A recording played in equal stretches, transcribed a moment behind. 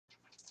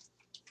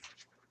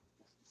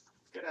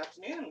Good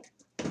afternoon.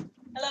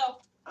 Hello.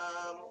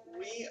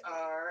 We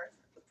are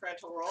the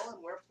Parental Roll,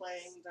 and we're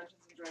playing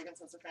Dungeons and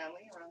Dragons as a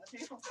family around the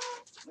table.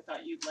 We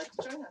thought you'd like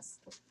to join us.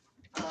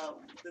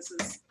 This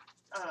is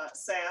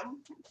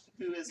Sam,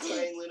 who is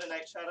playing Luna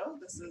Night Shadow.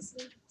 This is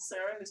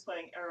Sarah, who's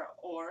playing Era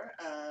Or,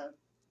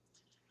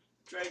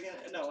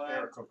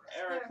 Aarakocra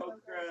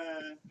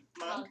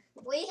monk.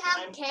 We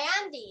have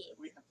Candy.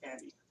 We have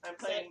Candy. I'm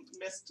playing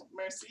Mist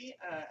Mercy,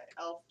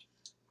 elf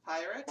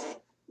pirate.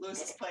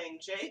 Lewis is playing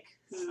Jake,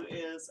 who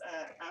is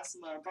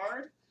Asimar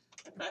Bard.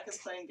 And Beck is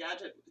playing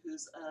Gadget,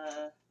 who's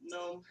a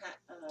gnome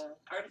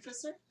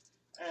artificer.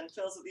 And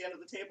Phil's at the end of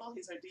the table.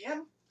 He's our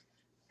DM.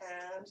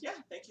 And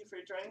yeah, thank you for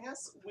joining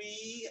us.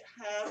 We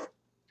have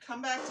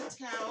come back to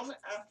town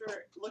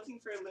after looking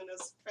for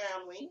Luna's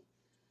family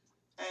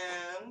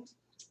and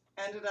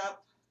ended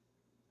up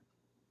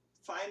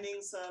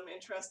finding some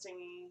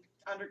interesting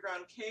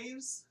underground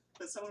caves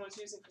that someone was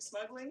using for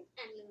smuggling.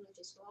 And Luna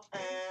just walked.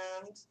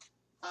 And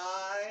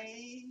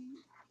I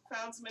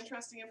found some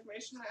interesting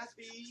information at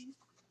the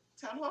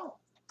town hall.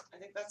 I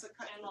think that's a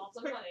And lots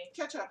of quick money.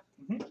 catch up.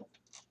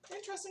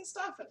 Interesting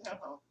stuff at town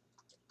hall.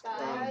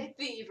 By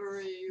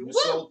thievery. You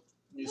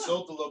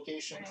sold the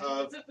location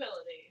of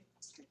Visibility.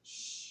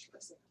 Shh,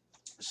 listen.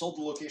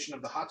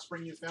 the hot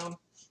spring you found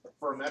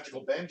for a magical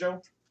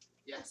banjo.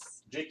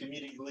 Yes. Jake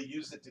immediately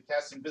used it to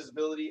cast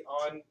invisibility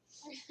on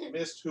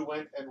Mist, who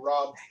went and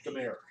robbed the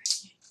mayor.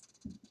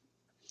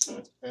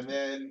 And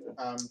then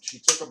she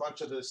took a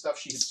bunch of the stuff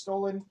she had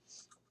stolen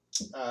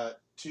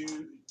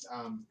to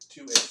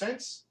a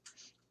fence,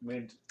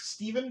 named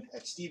Stephen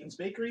at Stephen's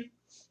Bakery,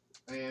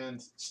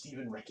 and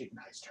Stephen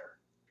recognized her.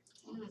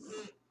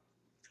 Mm-hmm.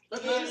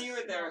 But none of you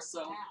were there,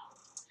 so.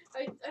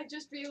 I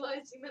just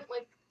realized you meant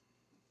like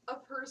a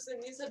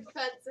person. You said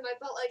fence, and I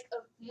thought like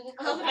a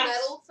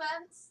metal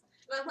fence.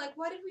 And I'm like,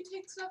 why did we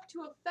take stuff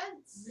to a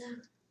fence?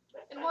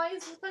 And why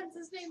is the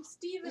fence's name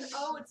Steven?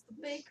 Oh, it's the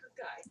baker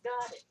guy.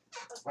 Got it.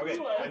 Okay,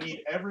 I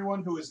need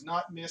everyone who is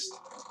not Mist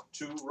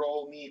to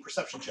roll me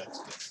perception checks,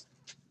 please.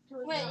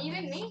 Wait,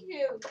 even me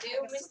who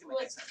Mist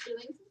was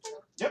doing something?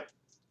 Yep.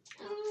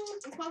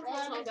 That's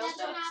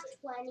not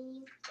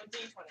 20. A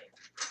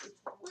D20.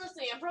 Let's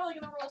see, I'm probably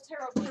gonna roll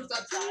terrible.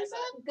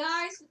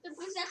 Guys, the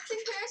perception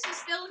curse is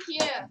still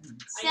here.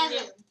 I 7.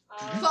 knew.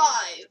 5.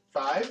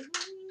 5?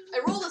 I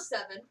rolled a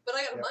 7, but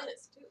I got a Yep.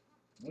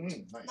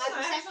 -2. Nice.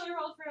 I actually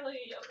rolled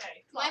fairly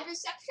okay. My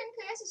perception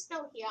curse is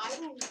still here. I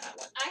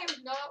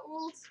have not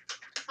rolled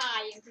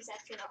high in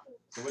perception.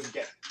 So what'd you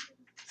get?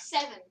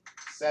 7.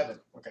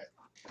 7. Okay.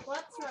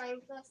 What's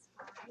 9 plus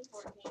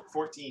 5?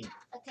 14.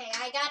 Okay,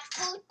 I got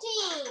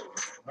 14.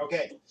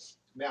 Okay.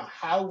 Now,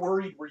 how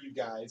worried were you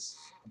guys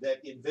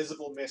that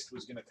Invisible Mist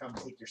was going to come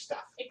take your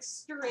stuff?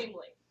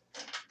 Extremely.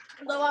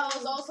 Though I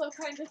was also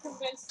kind of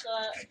convinced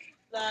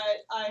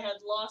that I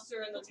had lost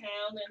her in the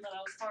town and that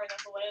I was far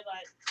enough away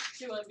that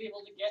she wouldn't be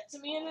able to get to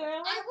me in an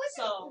hour. I wasn't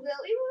So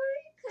really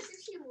worried, because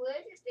if she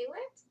would, if they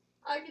went,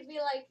 I could be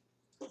like,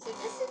 so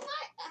this is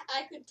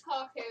I could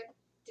talk her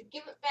to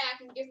give it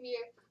back and give me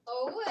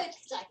a word,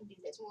 because I can do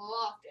this more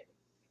often.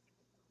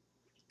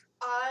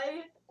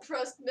 I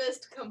trust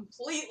Mist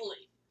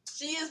completely.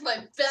 She is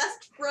my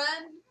best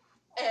friend,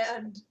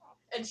 and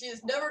she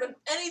has never done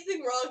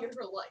anything wrong in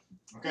her life.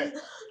 Okay.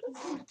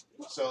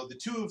 So the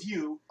two of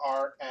you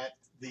are at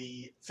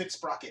the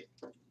Fitzsprocket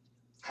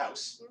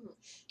house.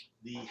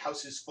 The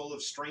house is full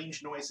of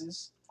strange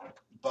noises,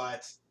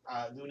 but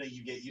Luna,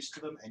 you get used to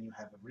them, and you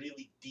have a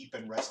really deep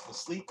and restful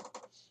sleep.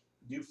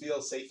 You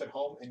feel safe at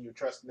home, and you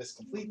trust Mist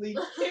completely.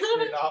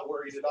 You're not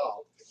worried at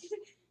all.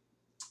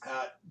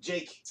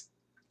 Jake,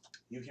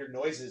 you hear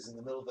noises in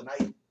the middle of the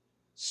night,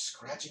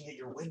 scratching at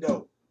your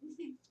window.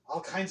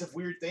 All kinds of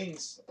weird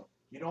things.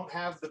 You don't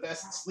have the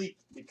best sleep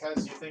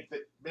because you think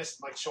that Mist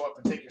might show up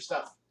and take your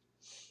stuff.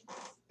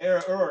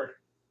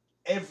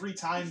 Every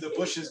time the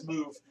bushes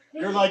move,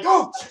 you're like,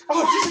 oh,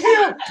 she's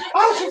here!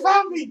 Oh, she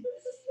found me!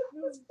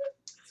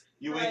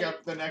 You wake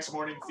up the next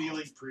morning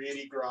feeling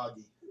pretty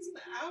groggy. It's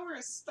an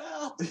hour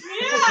spell. yeah,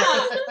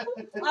 I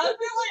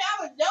feel like I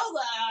would know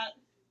that.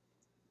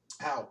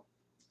 How?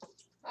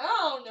 I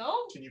don't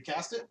know. Can you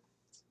cast it?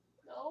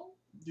 No.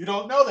 You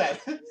don't know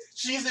that.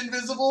 She's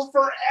invisible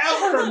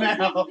forever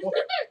now.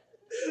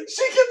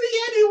 She could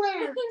be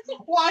anywhere.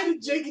 Why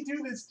did Jake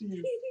do this to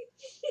you?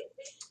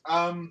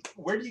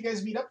 Where do you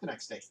guys meet up the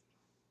next day?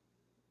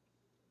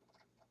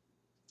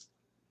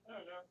 I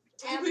don't know.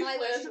 At We my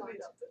planned to restaurant.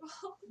 meet up there.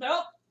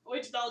 Nope. We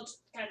just all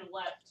just kind of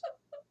left.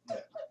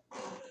 At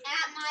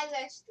my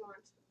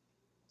restaurant.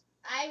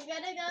 I'm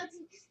gonna go to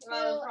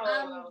Well,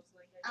 probably what I was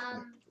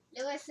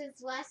thinking.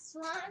 Lewis's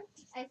restaurant.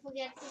 I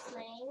forget his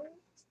name.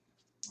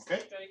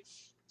 Okay. Jake.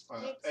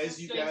 As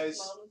you Jake's guys...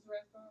 mom's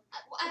restaurant.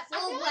 I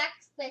feel like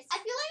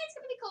it's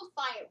gonna be called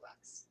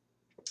Fireworks.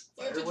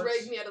 You have to Fireworks?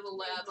 drag me out of the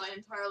lab. I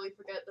entirely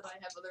forget that I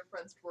have other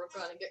friends to work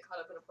on and get caught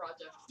up in a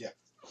project.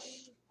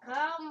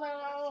 Come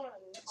on.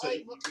 So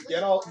you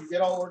get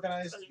all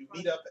organized. You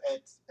meet up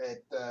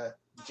at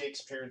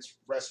Jake's parents'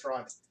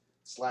 restaurant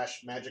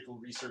 / magical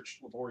research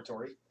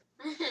laboratory.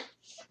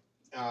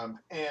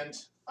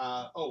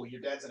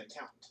 Your dad's an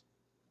accountant.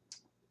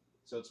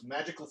 So it's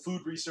magical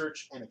food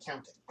research and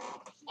accounting.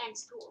 And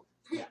school.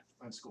 Yeah,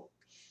 and school.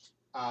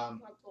 That's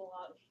a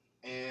lot.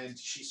 And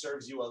she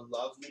serves you a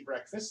lovely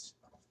breakfast.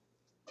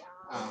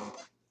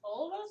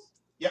 All of us?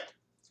 Yep.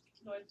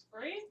 No, it's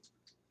free?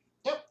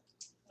 Yep.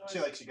 No, She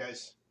likes you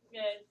guys.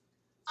 Yeah.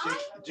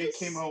 Jake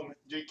came home.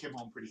 Jake came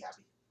home pretty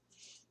happy.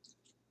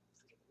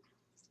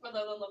 Other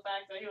than the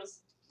fact that he was.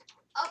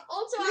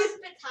 Also, I was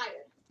a bit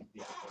tired.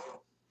 Yeah.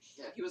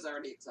 Yeah, he was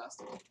already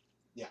exhausted.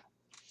 Yeah.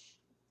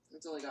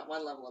 It's only got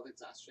one level of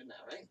exhaustion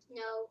now, right?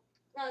 No,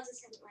 that was the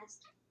second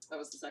rest. That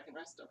was the second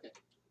rest? Okay.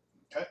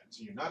 Okay,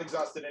 so you're not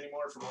exhausted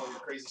anymore from all your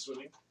crazy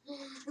swimming.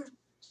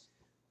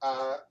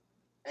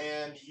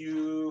 And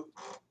you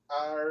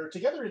are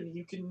together, and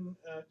you can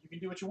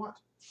do what you want.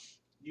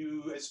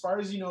 You, as far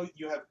as you know,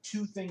 you have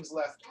 2 things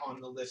left on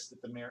the list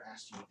that the mayor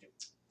asked you to do.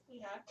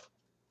 Yeah.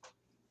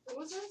 What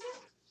was it?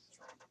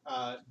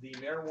 The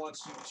mayor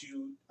wants you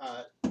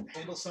to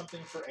handle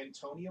something for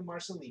Antonia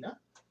Marcelina,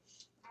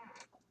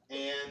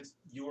 and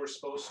you are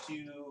supposed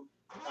to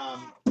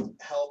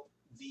help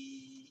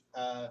the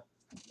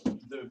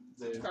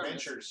Farmers.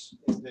 ranchers.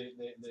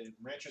 The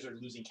ranchers are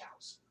losing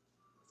cows.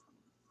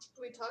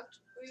 We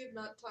have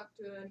not talked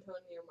to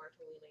Antonia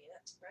Martolina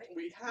yet, right?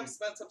 We have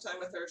spent some time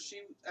with her.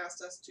 She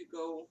asked us to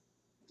go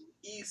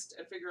east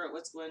and figure out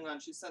what's going on.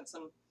 She sent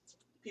some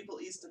people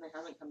east and they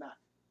haven't come back.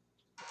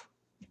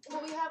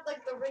 Well, we have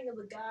like the ring of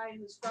the guy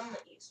who's from the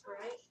east,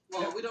 right?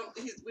 Well, we don't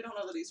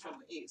know that he's from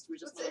the east. We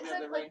just know It we have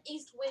said the ring. like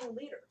East Wing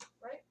leader,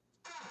 right?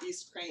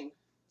 East Crane.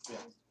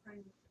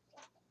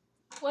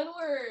 When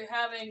we're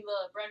having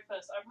the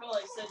breakfast, I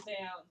probably sit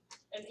down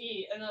and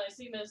eat, and then I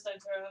see Miss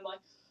enter, and I'm like,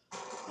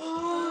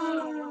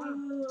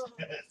 oh,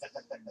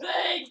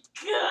 thank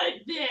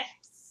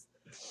goodness!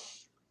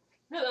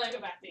 And then I go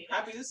back to eat.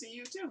 Happy to see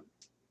you too.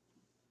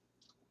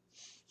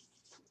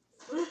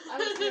 I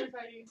was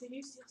terrified. Can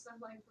you steal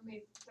something for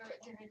me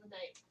during the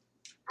night?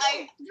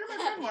 You're my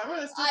friend. Why would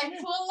I still I come in?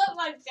 pull up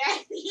my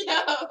daddy.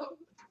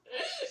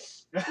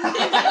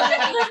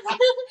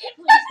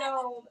 Please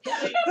don't. I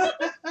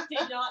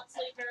did not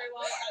sleep very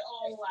well at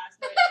all last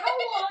night. How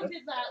long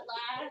did that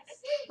last?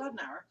 About an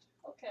hour.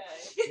 Okay.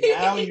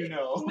 Now you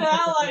know.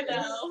 Now I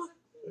know.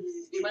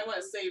 You might want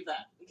to save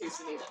that in case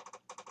you need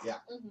it.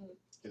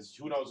 Because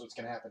who knows what's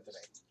going to happen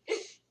today.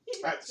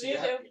 All right, so You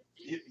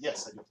do.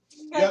 yes, I do.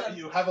 Kind of.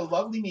 You have a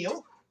lovely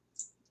meal.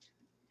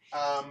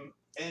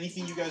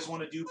 Anything you guys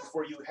want to do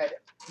before you head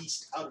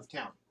east out of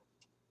town?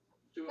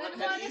 Do we want to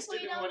But head what if east or we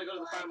do we want to don't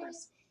go to the wanna-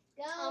 farmers?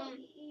 Go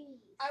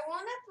east. I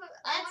wanna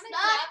Let's grab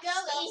not go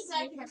stuff east so I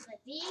can- because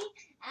we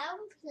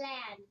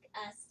planned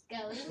us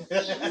going east.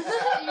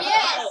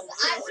 Yes,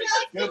 I would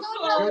like to Good- go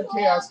to good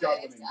chaos the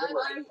goblin. farmers. Good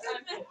work. I want to go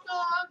to the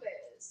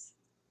farmers.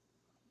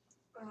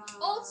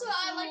 Also,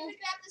 I like to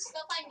grab the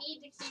stuff I need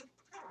to keep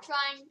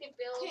trying to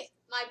build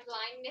my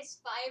blindness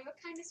fire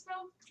kind of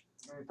spell.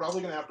 You're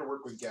probably going to have to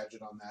work with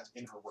Gadget on that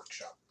in her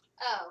workshop.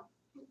 Oh.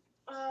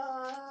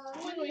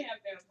 What do we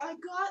have there? I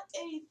got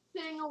a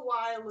thing a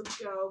while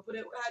ago, but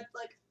it had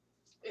like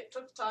it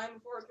took time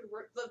before it could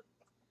work. The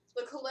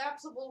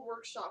collapsible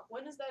workshop.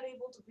 When is that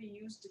able to be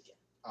used again?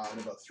 In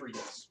about 3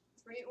 days.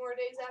 3 more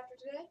days after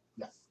today?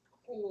 Yeah.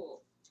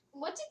 Cool.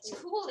 What's its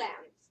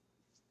cooldown?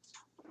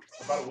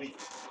 About a week.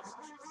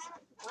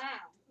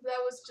 Wow. That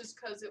was just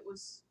because it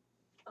was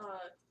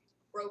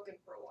broken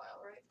for a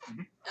while, right?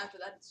 Mhm. After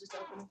that, it's just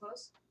open and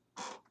close.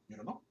 You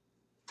don't know.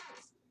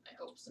 I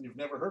hope so. And you've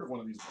never heard of one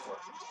of these before.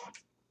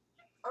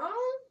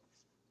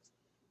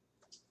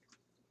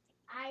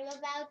 I'm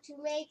about to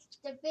make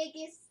the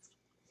biggest,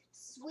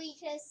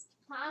 sweetest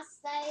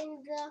pasta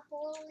in the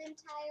whole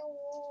entire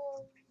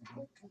world.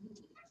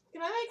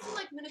 Can I make some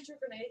like miniature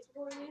grenades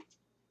for you?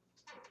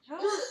 How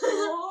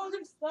long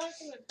is that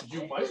gonna take?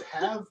 You might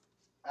have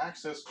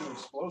access to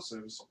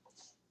explosives.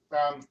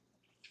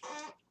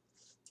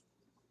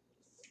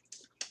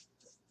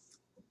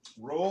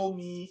 Roll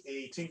me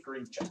a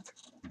tinkering check.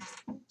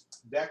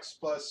 Dex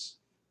plus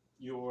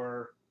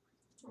your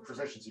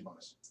proficiency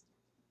bonus.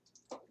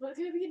 What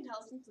could it be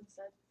intelligence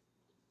instead?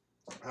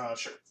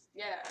 Sure.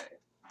 Yeah.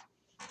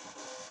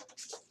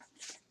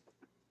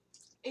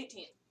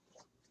 18.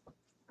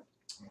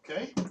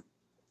 Okay.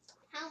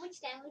 How much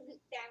damage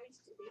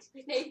Do these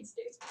grenades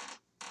do?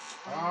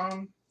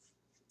 And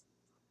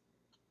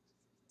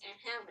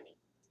how many?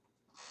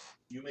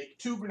 You make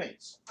 2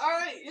 grenades.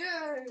 Alright, yay!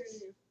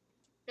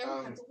 Can I have a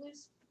Um, pencil,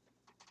 please?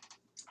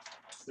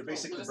 They're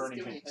basically Lewis is burning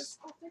giving me things.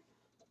 Okay.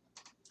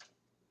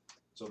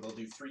 So they'll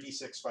do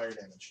 3d6 fire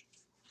damage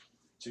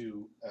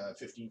to a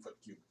 15-foot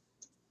cube.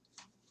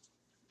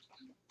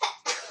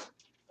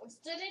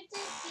 Shouldn't it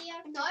be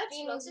a Not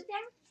explosive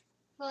damage?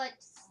 foot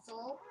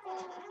circle?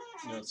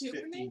 No, it's 2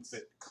 15 grenades?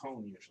 foot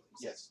cone usually.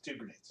 Yes, 2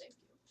 grenades. Thank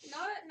you.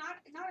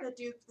 Not. That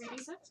do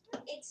 3d6?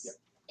 It's. Yep.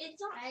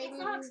 It's not. I'm It's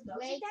not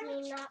explosive damage.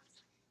 waking up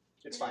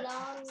It's fine.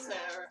 long.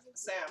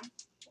 Sam,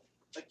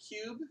 the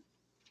cube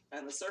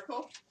and the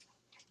circle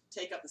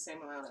take up the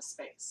same amount of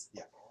space.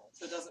 Yeah.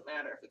 So it doesn't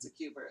matter if it's a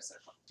cube or a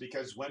circle.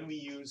 Because when we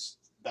use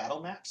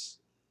battle maps,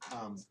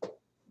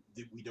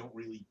 that we don't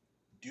really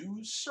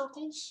do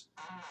circles,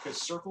 because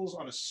circles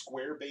on a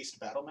square-based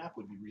battle map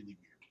would be really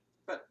weird.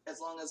 But as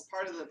long as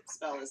part of the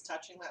spell is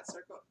touching that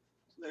circle,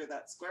 or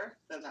that square,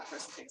 then that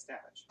person takes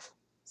damage.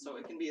 So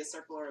it can be a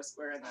circle or a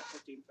square in that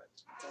 15 foot.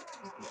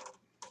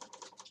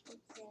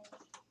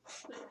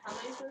 How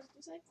many squares did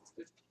you say?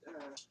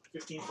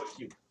 15-foot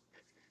cube.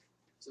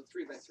 So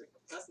 3 by 3.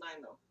 That's 9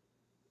 though.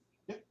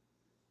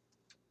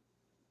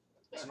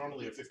 It's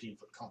normally a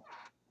 15-foot column.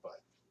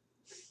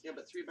 Yeah,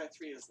 but 3 by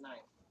 3 is 9,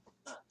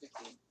 not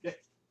 15.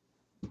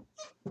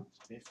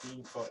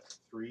 15-foot,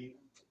 3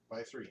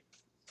 by 3.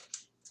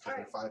 So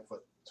they're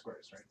 5-foot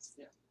squares, right?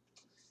 Yeah.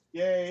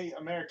 Yay,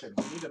 American.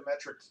 We need a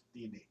metric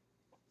D&D.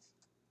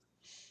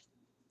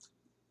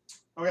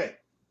 Okay.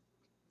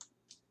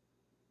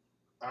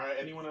 All right.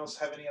 Anyone else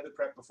have any other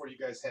prep before you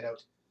guys head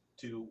out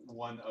to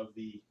one of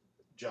the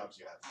jobs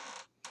you have?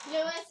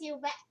 Lewis,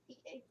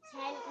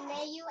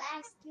 may you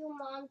ask your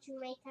mom to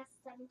make us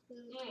some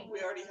food?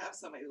 We already have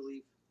some, I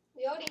believe.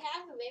 We already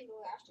have the rainbow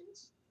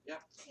rations. Yeah.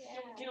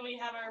 Can we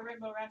have our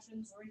rainbow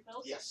rations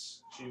refilled?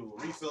 Yes. She will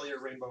refill your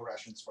rainbow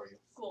rations for you.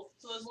 Cool.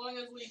 So as long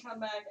as we come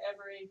back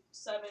every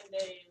 7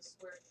 days,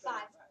 we're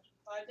gonna,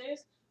 5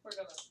 days. We're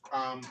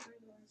gonna.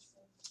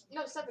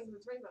 No, 7 because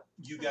it's rainbow.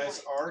 You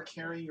guys are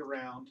carrying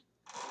around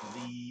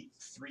the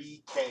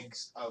 3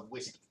 kegs of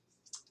whiskey.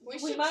 We We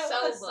should might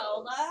sell want to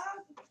sell those.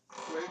 that.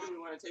 Where do we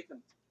want to take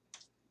them?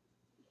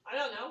 I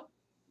don't know.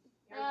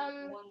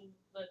 You're the one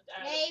that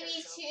added Maybe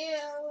it, so.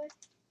 to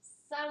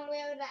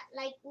somewhere that,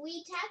 like,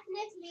 we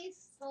technically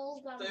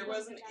sold them. There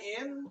was an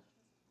inn.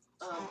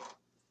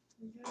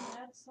 We can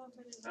add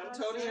something to that.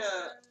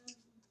 Antonia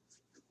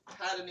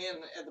had an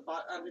inn at the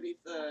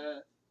underneath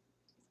the,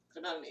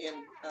 not an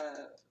inn,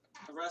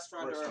 a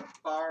restaurant or a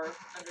bar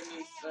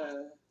underneath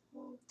the.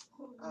 We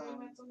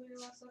met somebody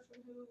last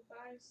session who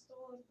buys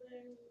stolen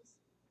things.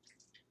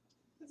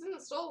 It's in the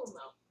stolen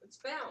though. It's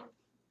found.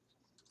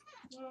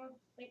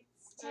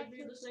 That'd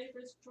be the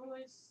safest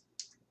choice.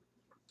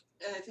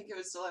 And I think it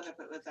would still end up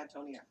with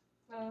Antonia.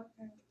 Oh,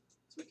 okay.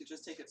 So we could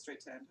just take it straight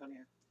to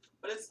Antonia.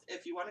 But it's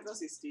if you want to go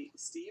see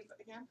Steve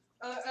again.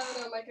 I don't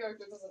know. My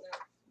character doesn't know.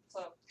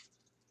 So.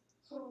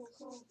 Cool.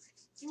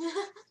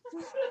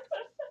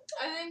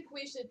 I think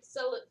we should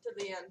sell it to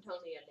the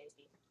Antonia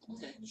lady.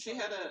 Okay. She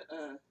had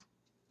a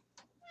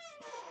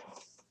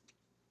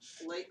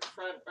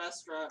lakefront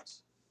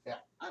restaurant. Yeah.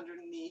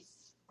 Underneath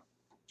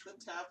the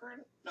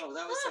tavern. No,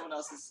 that was someone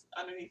else's.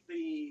 Underneath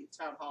the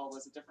town hall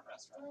was a different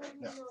restaurant. Right?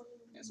 Yeah.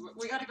 Yeah, so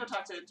we got to go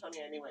talk to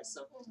Antonia anyway.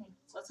 So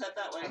let's head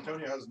that way.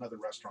 Antonio has another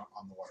restaurant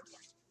on the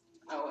waterfront.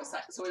 Oh, is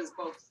that so? It is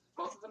both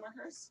of them are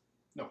hers?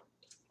 No.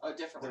 Oh,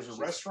 different. There's a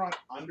ones. restaurant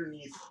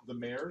underneath the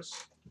mayor's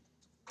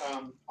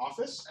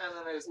office, And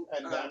then there's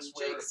and that's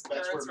where Jake's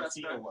Messina parents'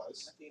 restaurant.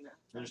 was. Athena.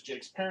 There's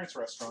Jake's parents'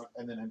 restaurant,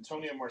 and then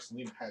Antonia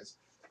Marcelina has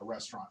a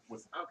restaurant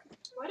with. Okay.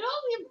 Why do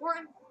all the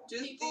important Do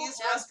people these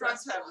have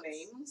restaurants have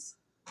restaurants? names?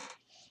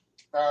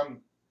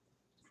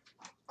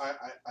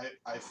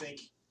 I think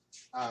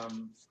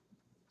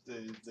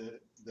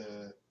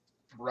the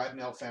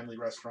Baradnell family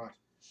restaurant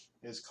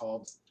is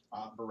called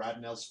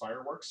Baradnell's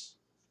Fireworks.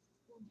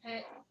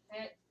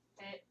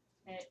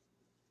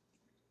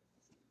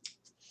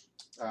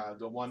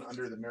 The one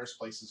under the mayor's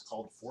place is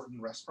called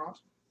Fortin Restaurant.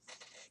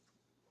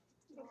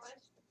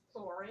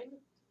 Boring.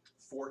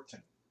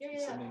 Fortin. Yeah,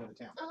 It's the yeah. name of the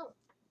town. Oh,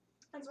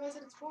 that's why I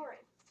said it's boring.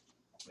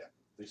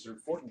 They serve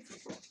Fortin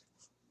food.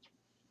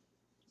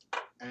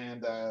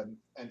 And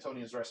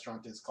Antonia's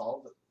restaurant is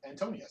called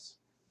Antonia's.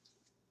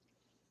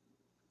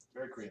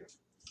 Very creative.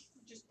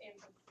 Just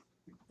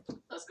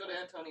Let's go to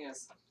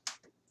Antonia's.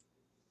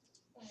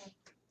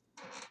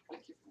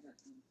 Thank you for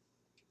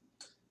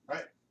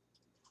that.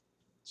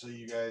 So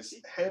you guys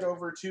head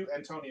over to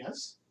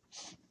Antonia's,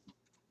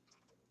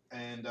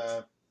 and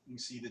you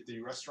see that the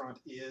restaurant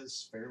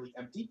is fairly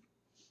empty.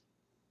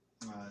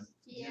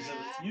 Yeah.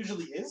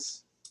 Usually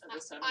is. At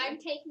this time of I'm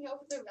day. taking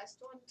over the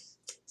restaurant.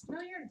 No,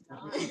 you're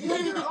not. You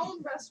have your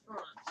own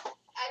restaurant.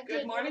 I'm Good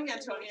taking morning, over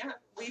the Antonia.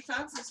 We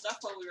found some stuff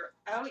while we were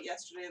out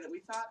yesterday that we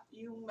thought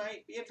you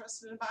might be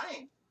interested in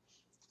buying.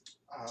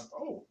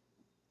 Oh,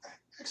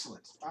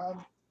 excellent.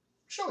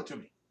 Show it to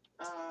me.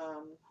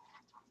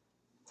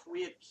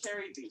 We had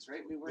carried these,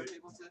 right? We weren't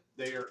able to.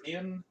 They are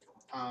in.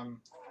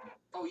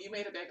 Oh, you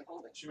made a bag of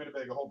holding. She made a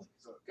bag of holding.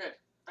 So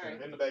All right.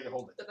 they're in the bag of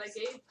holding. That I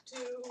gave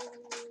to.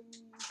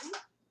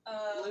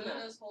 Luna.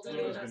 Luna's holding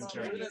Luna's it. been That's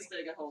carrying all. Luna's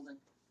bag of holding.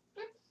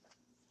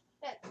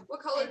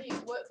 What color did you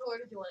want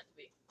it to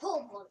be?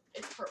 Purple.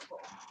 It's purple.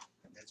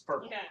 It's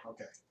purple. Okay.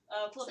 Okay.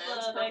 Flip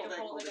Sans the bag purple of bag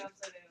holding holding.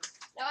 upside down.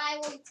 Now I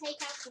will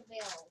take out the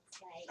bills.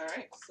 All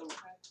right. So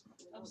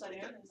Upside we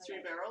down. got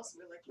 3 barrels.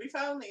 We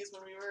found these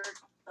when we were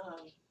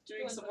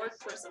doing some work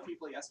for some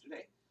people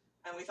yesterday,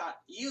 and we thought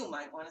you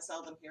might want to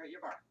sell them here at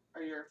your bar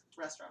or your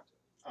restaurant.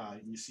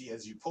 You see,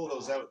 as you pull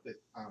those out, that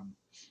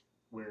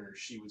where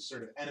she was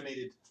sort of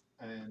animated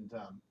and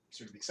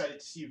sort of excited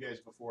to see you guys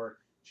before,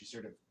 she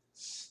sort of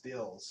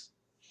stills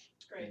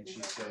Great. and she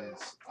these are-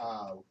 says,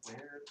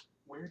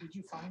 "Where did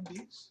you find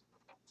these?"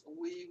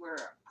 We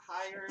were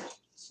hired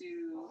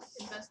to,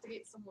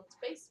 Investigate someone's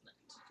basement.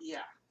 yeah.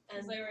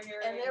 As they were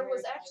here. And there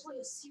was actually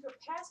a secret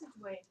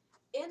passageway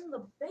in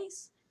the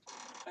base.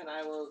 And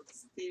I will,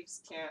 thieves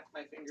can't,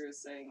 my finger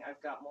is saying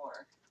I've got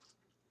more.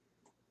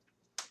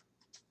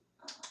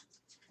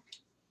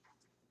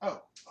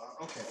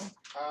 Okay.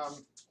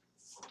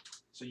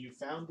 So you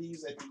found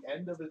these at the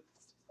end of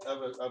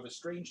a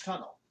strange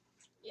tunnel.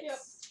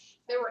 Yes.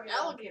 There were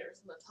alligators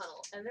in the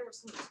tunnel, and there was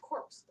someone's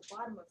corpse at the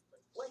bottom of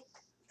the lake.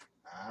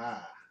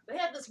 Ah. They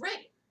had this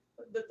ring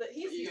that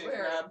he's You can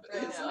wearing grab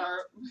right his now. arm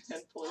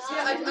and pull his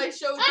Yeah, arm. I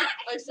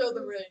showed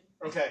the ring.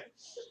 Okay.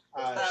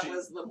 That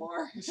was the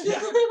more.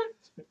 Yeah.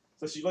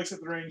 So she looks at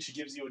the ring. She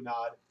gives you a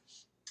nod,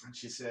 and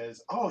she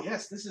says, "Oh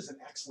yes, this is an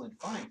excellent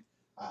find.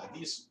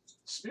 These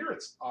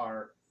spirits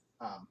are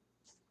kind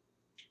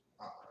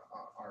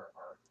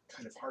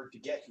of hard to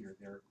get here.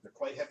 They're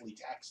quite heavily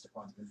taxed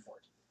upon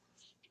import.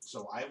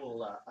 So I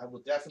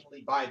will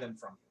definitely buy them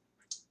from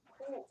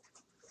you."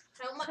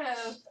 How much?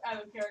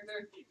 Out of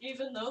character,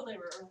 even though they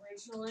were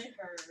originally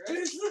hers.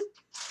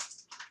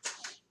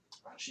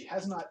 She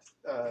has not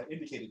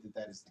indicated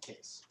that is the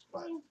case,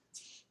 but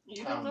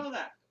You don't know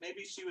that.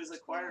 Maybe she was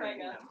acquiring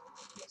Mega. them.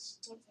 yes.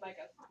 What's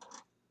Micah?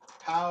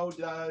 How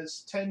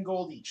does 10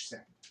 gold each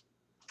sound?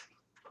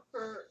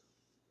 For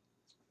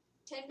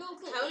 10 gold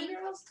for how many each.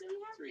 barrels do we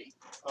have? 3.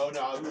 Oh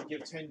no, I will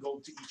give 10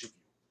 gold to each of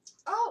you,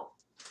 Oh,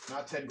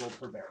 not 10 gold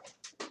per barrel.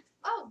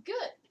 oh,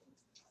 good.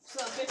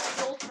 So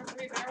 50 gold for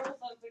 3 barrels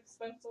of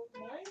expensive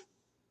wine?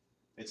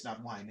 It's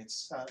not wine. It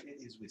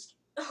is whiskey.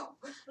 Oh,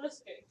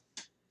 Whiskey.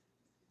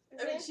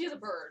 I mean, she's a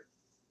bird.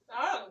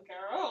 I don't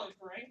care, I only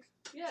drink.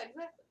 Yeah,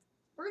 exactly.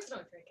 Birds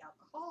don't drink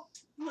alcohol.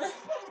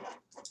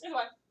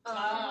 Anyway, Um,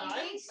 I'm That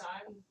was,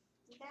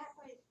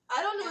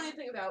 I don't know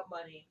anything about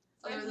money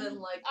other than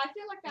like I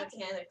feel like that's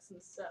mechanics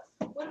and stuff.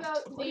 What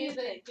about? What do you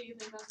think? Do you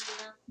think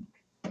that's enough?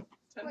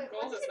 10 Wait,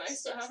 gold wasn't is it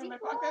nice to have in my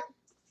 60 gold? pocket.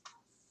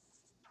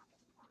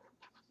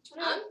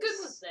 I'm good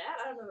with that.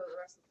 I don't know about the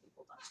rest of the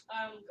people. But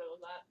I'm good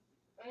with that.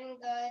 I'm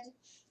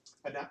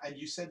good. And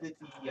you said that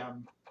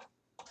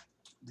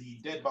the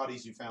dead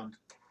bodies you found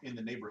in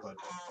the neighborhood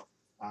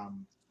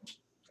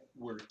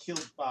were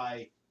killed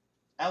by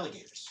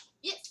alligators.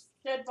 yes.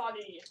 Dead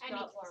body, I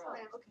not need plural.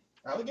 okay.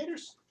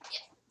 Alligators?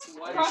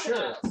 One, Are you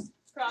sure?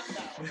 Crocodiles.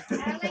 Crocodiles.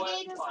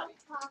 Alligators body. on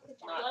crocodiles.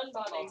 not One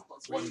body. multiple.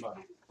 One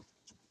body.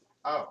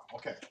 Oh,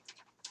 okay.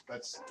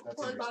 That's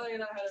One interesting. body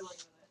and I had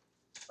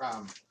a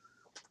ring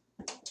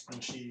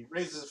And she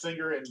raises a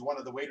finger, and one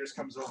of the waiters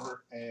comes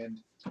over, and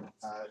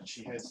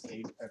she has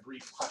a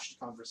brief hushed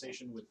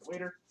conversation with the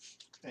waiter,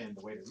 and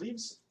the waiter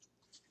leaves.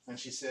 And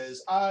she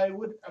says, "I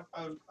would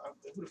of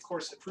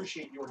course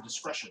appreciate your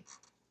discretion.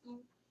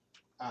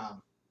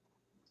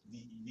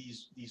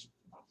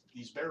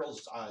 These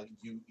barrels,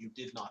 you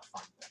did not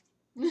find them.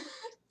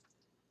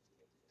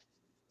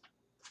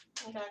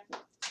 Okay.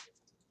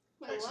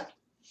 Wait, what?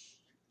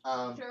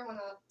 Sure, why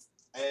not?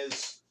 I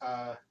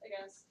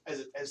guess.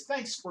 As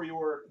thanks for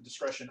your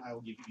discretion, I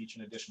will give you each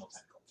an additional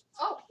 10 gold.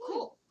 Oh,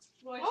 cool.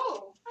 Wait,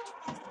 Oh,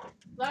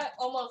 that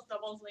almost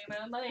doubles the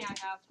amount of money I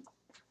have.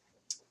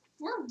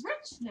 we're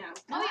rich now.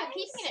 Oh, you're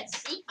keeping it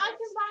secret. I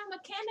can buy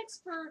mechanics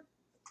for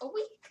a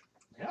week.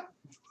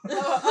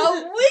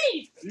 A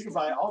week! You can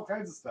buy all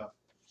kinds of stuff.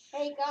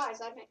 Hey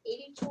guys, I'm at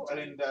 82. And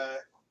And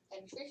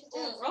Trish is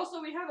at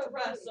Also, we have a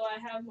rest, so I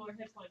have more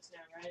hit points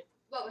now, right?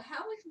 But how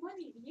much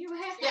money do you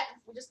have? Yeah,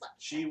 we just left.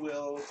 she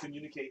will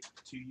communicate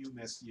to you,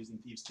 Miss, using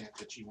Thieves' Cant,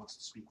 that she wants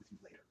to speak with you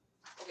later.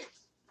 Okay.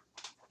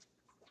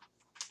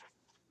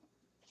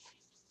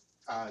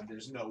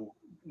 There's no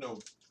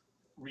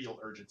real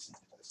urgency to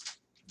this.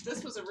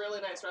 This was a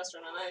really nice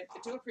restaurant, and I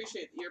do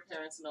appreciate your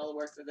parents and all the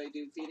work that they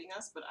do feeding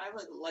us, but I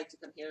would like to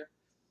come here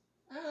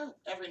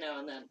every now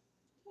and then.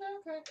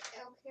 Okay.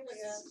 Okay,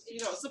 You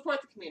know,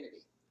 support the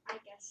community. I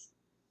guess.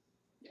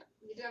 Yeah.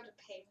 You don't have to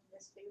pay for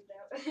this food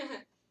though.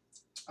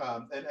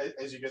 And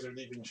as you guys are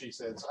leaving, she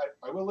says,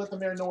 I will let the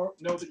mayor know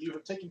that you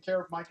have taken care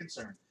of my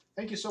concern.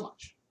 Thank you so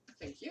much.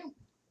 Thank you.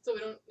 So we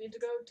don't need to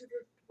go to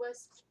the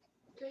west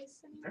place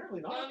anymore?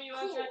 Apparently not. Mom, you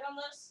want to check on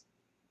this?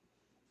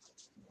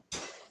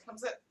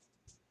 Comes it.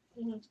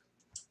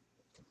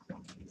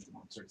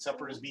 So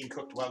supper is being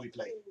cooked while we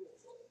play.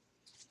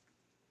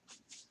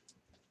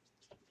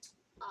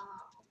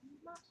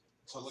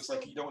 So it looks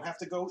like you don't have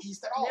to go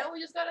east at all. Now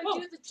we just gotta Oh.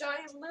 do the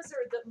giant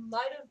lizard that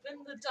might have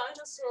been the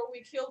dinosaur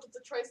we killed with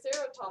the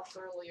Triceratops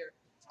earlier.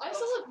 I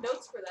still have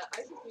notes for that.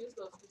 I could use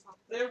those to talk.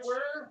 There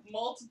were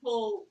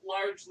multiple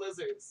large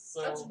lizards,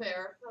 so That's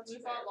fair. That's We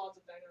fair. fought lots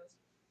of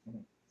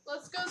dinos.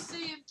 Let's go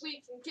see if we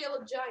can kill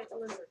a giant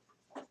lizard.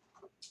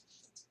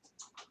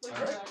 Which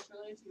Alright. are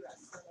actually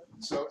T-Rex.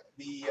 So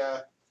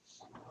the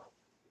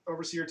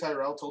overseer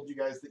Tyrell told you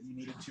guys that you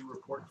needed to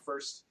report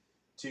first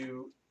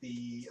to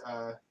the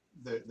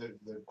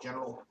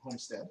general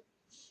homestead.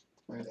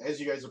 And as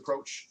you guys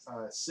approach,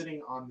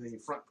 sitting on the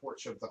front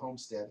porch of the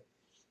homestead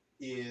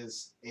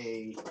is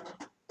a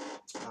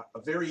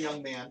very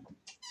young man,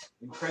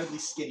 incredibly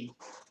skinny,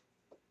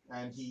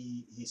 and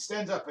he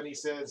stands up and he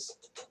says,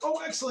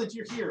 "Oh, excellent,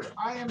 you're here.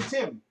 I am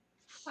Tim.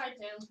 Hi,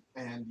 Tim.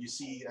 and you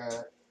see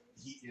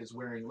he is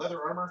wearing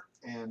leather armor,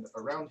 and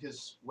around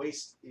his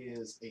waist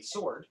is a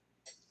sword.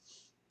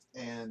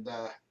 And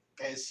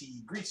as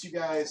he greets you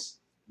guys,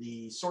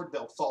 the sword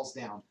belt falls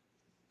down,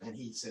 and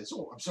he says,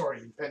 "Oh, I'm sorry."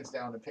 He bends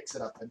down and picks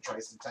it up and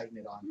tries to tighten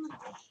it on.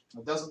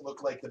 It doesn't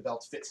look like the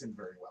belt fits him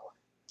very well.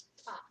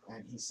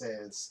 And he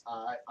says,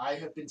 "I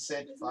have been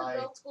sent Isn't the by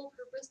belt's whole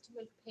purpose to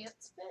make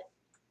pants fit?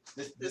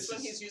 This one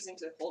is- he's using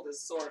to hold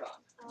his sword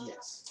on.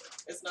 yes.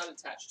 It's not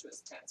attached to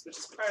his pants, which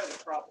is part of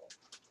the problem.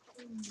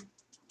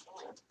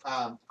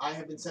 I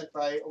have been sent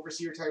by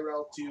Overseer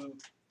Tyrell to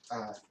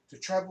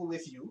travel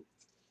with you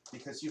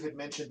because you had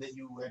mentioned that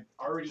you had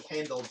already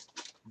handled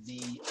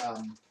the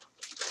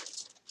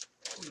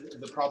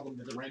problem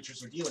that the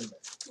ranchers are dealing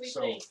with. We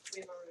So, think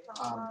we've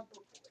already.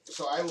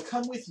 so I will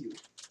come with you,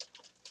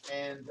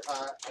 and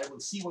I will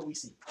see what we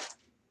see.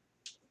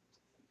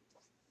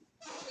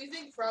 We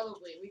think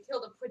probably. We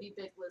killed a pretty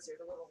big lizard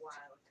a little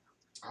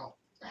while ago.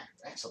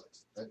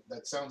 Excellent.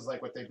 That sounds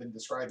like what they've been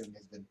describing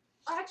has been.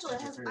 Actually,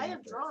 Interfering I have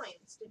with it.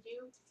 drawings. Did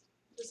you?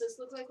 Does this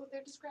look like what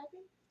they're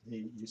describing?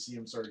 You see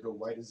him sort of go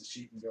white as a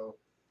sheet and go,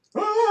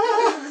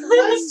 "Ah,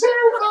 that's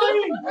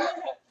terrifying!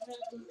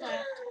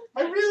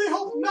 I really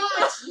hope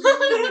not!"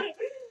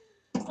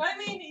 I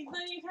mean,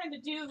 then you kind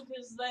of do,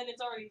 because then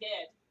it's already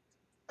dead.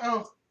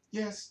 Oh,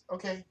 yes,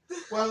 okay.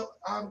 Well,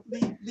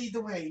 lead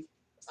the way.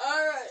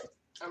 All right.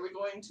 Are we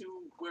going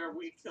to where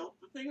we killed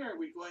the thing, or are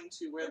we going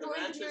to where We're the going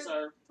to ranchers near-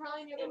 are?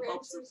 Probably near In the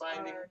hopes of ranchers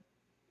finding- are,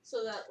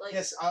 so that like.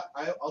 Yes,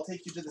 I'll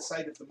take you to the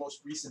site of the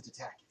most recent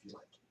attack, if you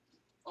like.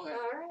 Okay.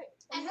 All right.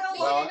 And how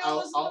Well, long ago I'll-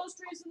 was the I'll- most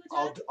recent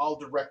attack? I'll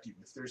direct you.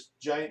 If there's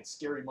giant,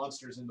 scary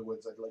monsters in the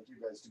woods, I'd like you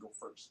guys to go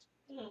first.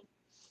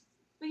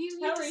 But you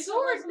need How a recent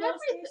sword was the and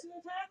most everything. recent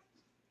attack?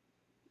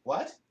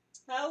 What?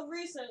 How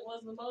recent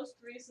was the most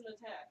recent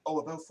attack? Oh,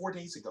 about 4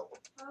 days ago.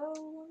 How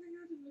long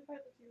ago did we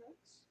fight the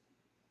T-Rex?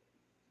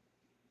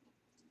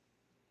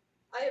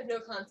 I have no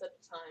concept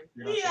of time.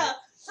 You're not Yeah,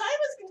 sure? time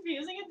is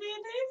confusing at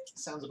D&D.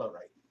 Sounds about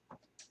right.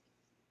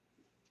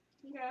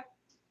 Okay.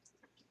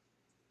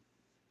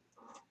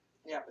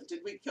 Yeah, but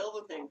did we kill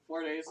the thing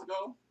 4 days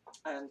ago,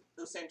 and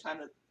the same time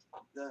that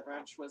the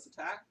ranch was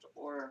attacked,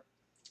 or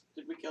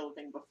did we kill the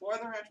thing before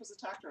the ranch was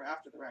attacked, or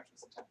after the ranch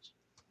was attacked?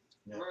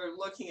 Yeah. We're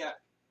looking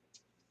at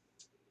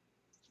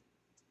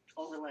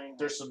overlaying.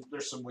 There's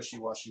some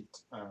wishy-washy.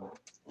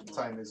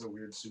 Time is a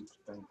weird soup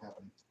thing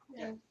happening.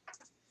 Yeah.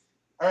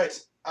 All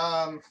right.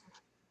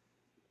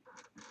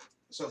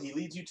 So he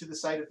leads you to the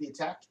site of the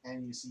attack,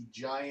 and you see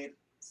giant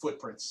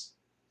footprints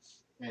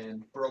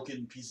and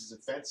broken pieces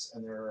of fence,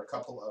 and there are a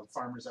couple of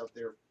farmers out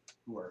there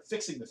who are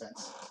fixing the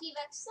fence.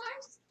 T-Rex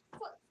size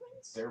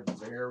footprints. They're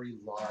very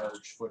large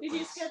Did footprints.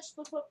 you sketch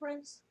the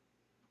footprints?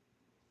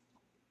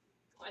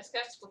 I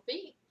sketched the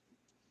feet.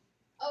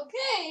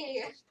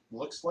 Okay.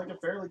 Looks like a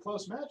fairly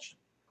close match.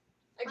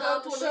 I go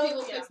up to one of the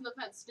people yeah. fixing the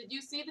fence. Did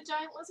you see the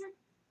giant lizard?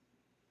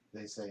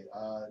 They say,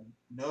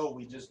 no,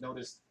 we just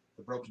noticed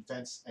the broken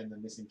fence and the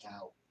missing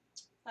cow.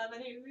 How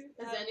many of you?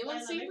 Has anyone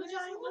seen the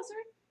giant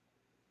lizard?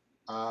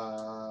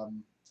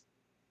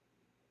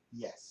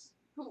 Yes.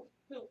 Who?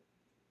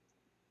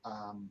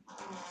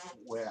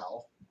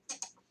 Well,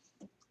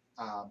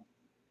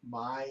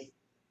 my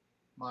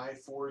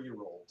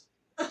 4-year-old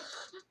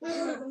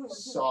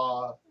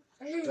saw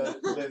the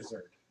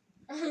lizard.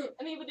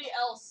 Anybody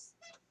else?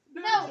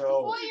 No,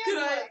 No. 4 years Could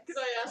old.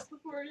 I ask the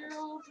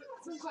 4-year-old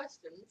some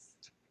questions?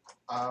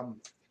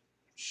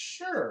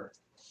 Sure.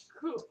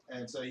 Cool.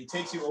 And so he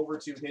takes you over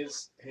to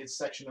his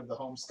section of the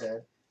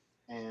homestead,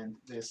 and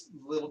this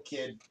little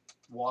kid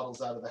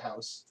waddles out of the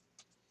house,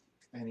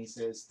 and he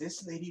says,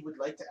 "This lady would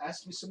like to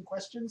ask you some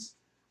questions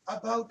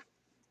about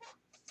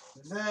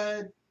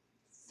the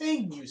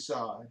thing you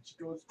saw." And she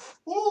goes,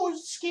 "Oh,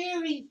 it's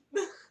scary."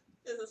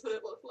 Is this what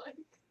it looked like?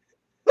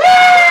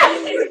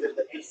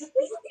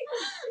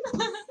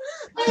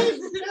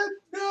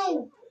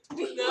 No,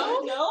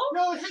 No?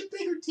 no, it had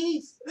bigger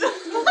teeth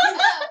Oh,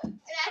 that's it.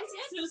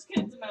 It's just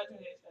kids'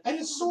 imagination. and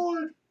a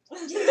sword.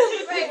 Wait,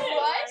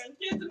 what?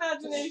 Kids'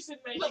 imagination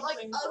making But like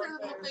things other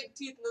look than better. the big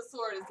teeth and the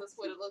sword, is this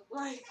what it looked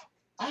like?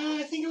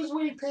 I think it was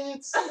wearing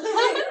pants.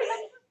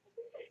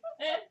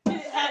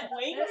 It had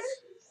wings?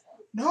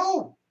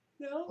 No.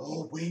 No.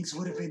 Oh, wings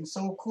would have been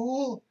so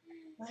cool.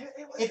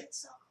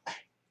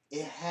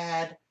 It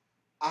had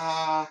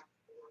a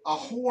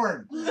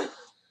horn.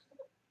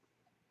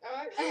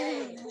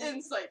 Okay.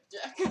 Insight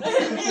check.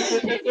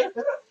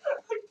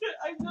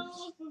 I know.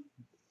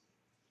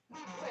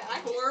 Wait, I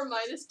 4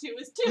 minus 2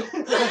 is 2.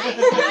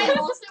 I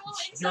also will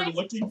You're insight.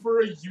 looking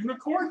for a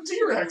unicorn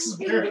T-Rex,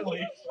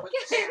 apparently,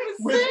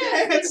 with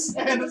pants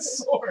and a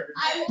sword.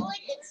 I will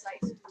like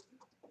insight.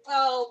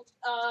 Oh,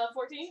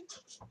 14?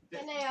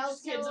 Can I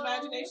also? Kids'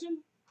 imagination?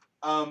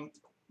 Can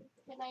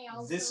I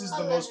also? This is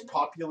the most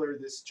popular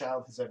this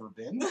child has ever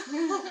been.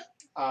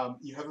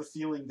 You have a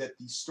feeling that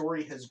the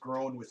story has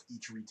grown with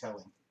each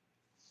retelling.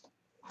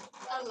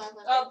 11.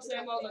 Oh,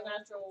 same on the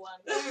natural one.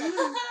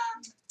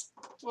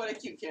 What a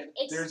cute kid.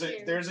 It's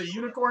There's a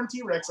unicorn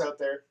T-Rex out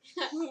there.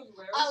 11.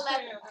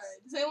 Alright.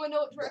 Does anyone know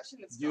what direction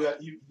it's You going?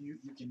 you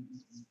can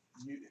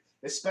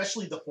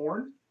especially the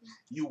horn.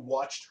 You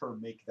watched her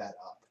make that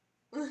up.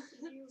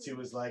 She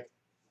was like,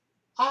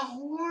 a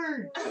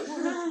horn.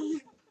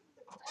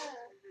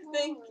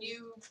 Thank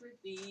you for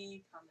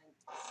the comment.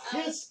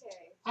 Yes.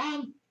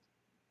 Okay.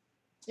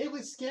 It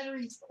was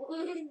scary.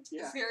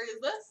 Yeah. Scary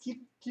as this?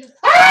 Keep Give it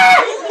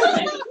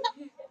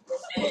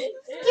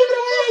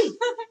away.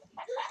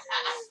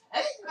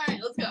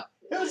 Alright, let's go.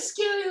 It was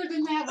scarier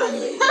than that one.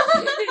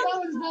 That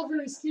was not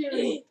very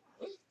scary.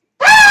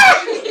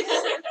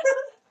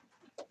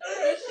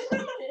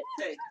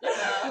 Okay.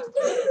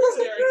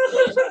 Scary.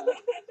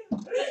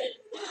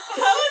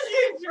 How is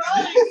your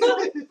drawing so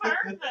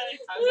perfect?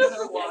 I'm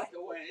gonna walk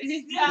away.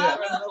 Yeah, I'm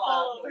From gonna the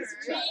follow loud her. noisy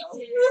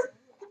child.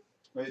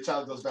 Well, the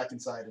child goes back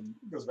inside and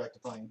goes back to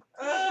playing.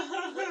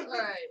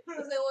 Alright.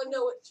 Does anyone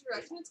know what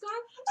direction it's gone?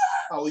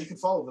 Oh, well, you can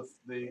follow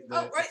the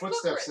right,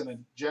 footsteps in a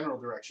general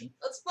direction.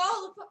 Let's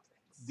follow the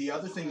footprints. The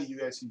other thing that you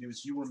guys can do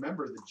is you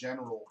remember the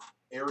general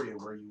area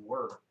where you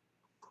were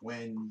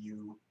when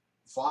you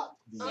fought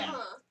the.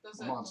 Does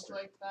it Monster.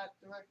 look like that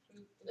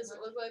direction? Does it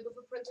look like the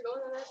footprints are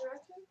going in that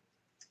direction?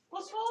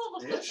 Let's follow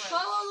the Ish. footprints.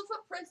 Follow the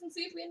footprints and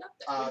see if we end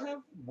up there.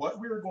 What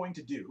we're going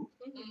to do.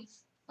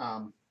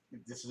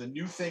 This is a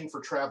new thing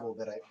for travel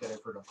that I've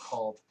heard of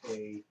called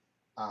a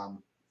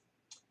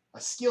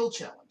skill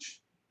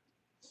challenge.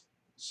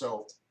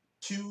 So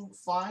to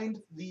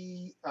find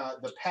the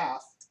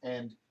path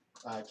and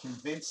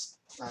convince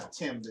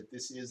Tim that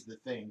this is the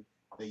thing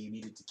that you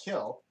needed to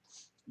kill,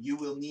 you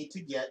will need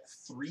to get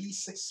 3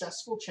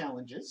 successful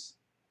challenges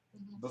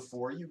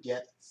before you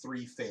get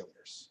 3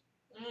 failures.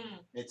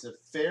 It's a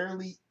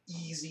fairly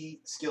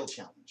easy skill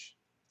challenge.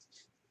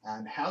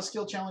 And how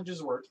skill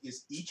challenges work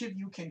is each of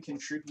you can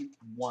contribute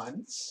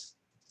once,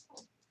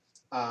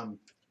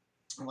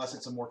 unless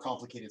it's a more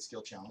complicated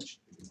skill challenge.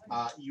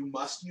 You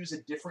must use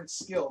a different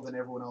skill than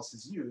everyone else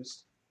has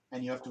used,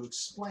 and you have to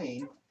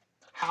explain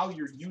how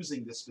you're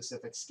using this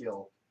specific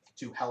skill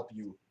to help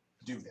you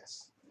do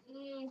this.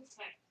 Okay.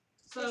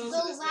 So So,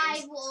 this name's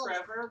Survival.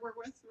 Trevor we're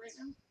with right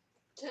now?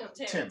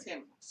 Tim.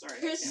 Tim. Sorry.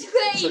 Tim.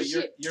 So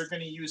you're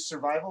going to use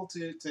survival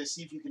to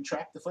see if you can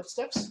track the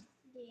footsteps?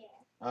 Yeah.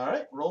 All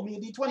right, roll me a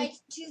d20. Like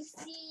to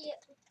see,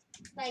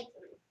 like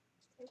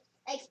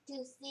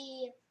to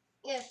see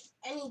if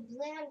any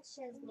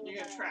branches.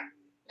 You're gonna track.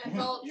 And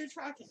follow. You're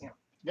tracking him.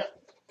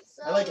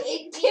 So I like it.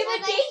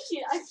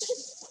 Intimidation. I'm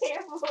just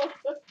terrible.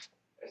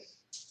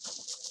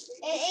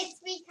 It's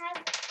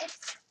because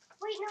it's.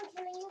 Wait, no.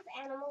 Can I use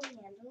animal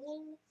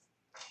handling?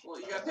 Well,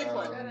 you gotta pick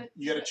one.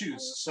 You got to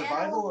choose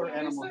survival or your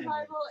animal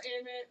handling.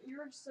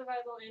 your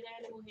survival and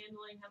animal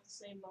handling have the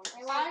same bonus.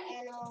 I want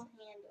animal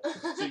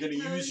handling. So you're going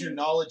to use your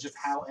knowledge of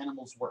how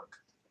animals work.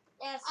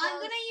 Yeah, so I'm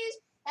gonna use.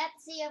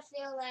 let's see if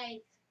they're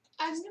like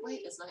I'm gonna Wait,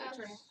 use. it's not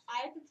your turn.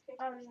 I have to pick.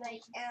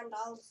 like and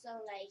also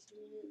like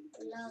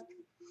look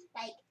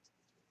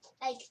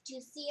like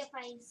to see if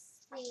I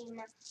seen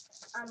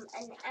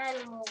an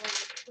animal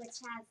which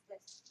has the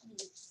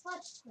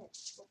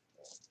footprints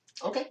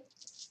before. Okay.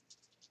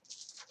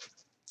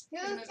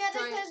 Who's gonna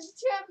gonna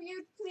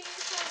contribute, please?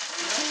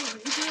 No, you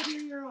do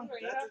it on your own. Or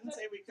you That have didn't to-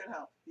 say we could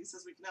help. He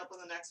says we can help on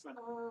the next one.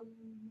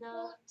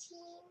 No.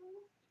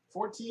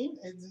 14.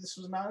 14. This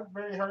was not a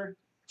very hard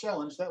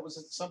challenge. That was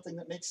something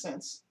that makes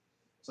sense.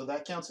 So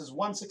that counts as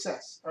 1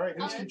 success. All right,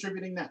 who's Okay.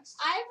 contributing next?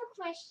 I have a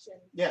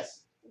question.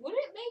 Yes. Would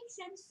it make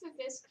sense for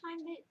this kind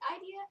of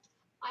idea?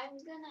 I'm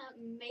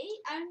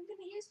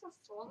gonna use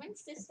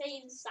performance to stay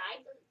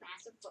inside the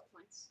massive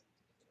footprints.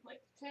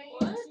 Like, can you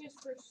What? use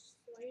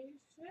persuasion?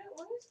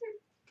 What is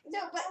your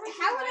No, but performance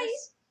how would I advice?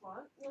 use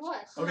What?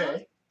 what?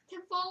 Okay.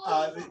 To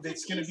follow.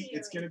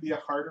 It's gonna be a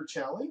harder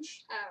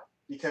challenge Oh.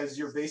 because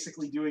you're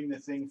basically doing the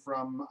thing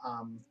from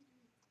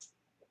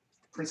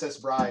Princess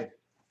Bride,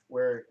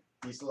 where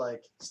he's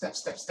like step,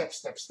 step, step,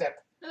 step,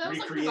 step, No, that was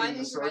like recreating divine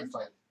the sword intervention.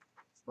 fight.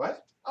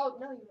 What? Oh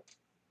no, you.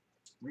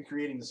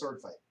 Recreating the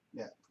sword fight.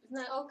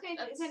 Isn't that? Okay,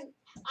 That's- then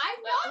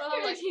I'm No, not no,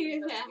 gonna like, do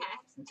that's that.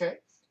 Okay.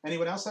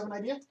 Anyone else have an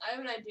idea? I have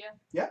an idea.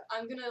 Yeah.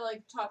 I'm gonna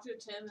like talk to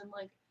Tim and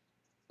like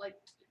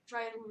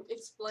try and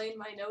explain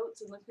my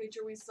notes and the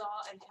creature we saw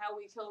and how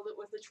we killed it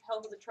with the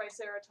help of the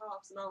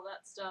Triceratops and all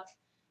that stuff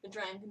to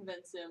try and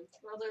convince him.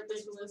 Other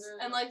This big was- lizard.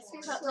 and like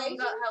tell him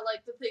about how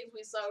like the things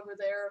we saw over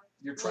there.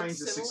 You're Looks trying to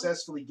similar.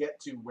 successfully get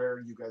to where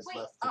you guys Wait,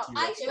 left the Oh,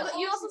 T-Rex. I- but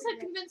you also also said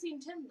do-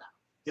 convincing Tim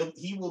though.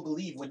 He will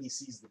believe when he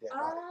sees the dead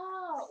body.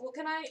 Oh, well,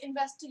 can I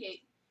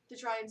investigate to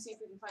try and see if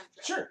we can find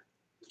the trap? Sure.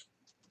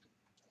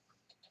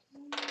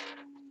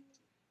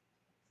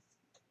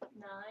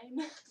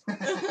 9.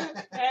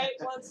 Hey,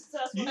 one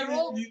successful. you, I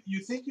rolled- you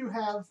think you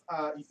have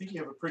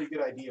a pretty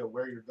good idea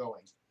where you're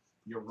going.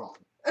 You're wrong.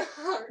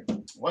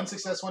 1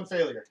 success, 1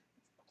 failure.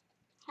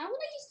 How would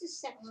I use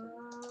deception?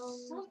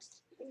 Um,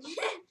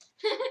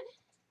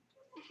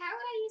 How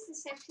would I use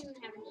deception and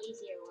have an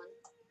easier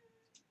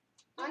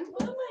one?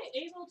 What am I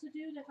able to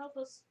do to help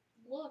us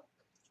look?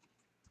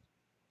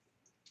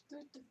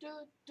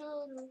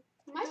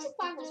 My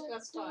survival's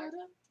gonna start.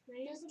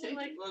 Okay,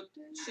 well,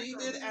 she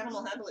did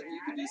animal handling. You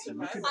could do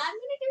survival. I'm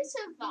gonna do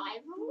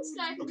survival so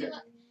that I can Okay.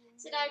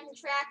 so that I can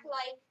track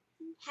like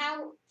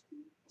how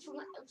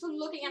from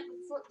looking at the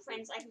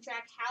footprints I can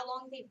track how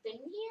long they've been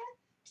here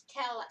to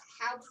tell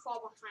how far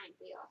behind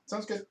we are.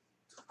 Sounds good.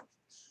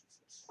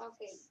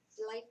 Okay,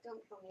 light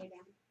don't come near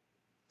them.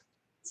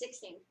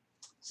 16.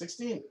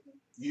 16.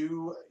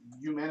 You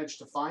manage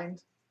to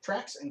find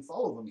tracks and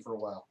follow them for a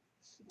while.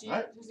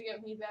 Alright. Does it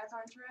get me back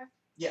on track?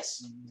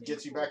 Yes,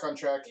 gets you back on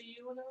track. Do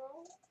you want to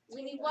roll?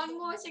 We need one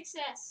more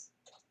success.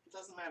 It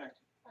doesn't matter.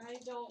 I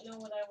don't know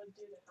what I would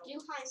do to help. You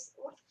high.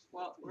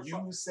 Well, we're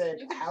You said,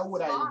 You could how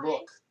would I fly.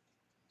 look?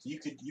 So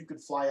you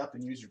could fly up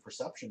and use your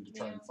perception to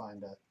try and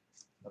find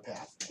a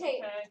path. Okay,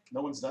 Okay.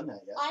 No one's done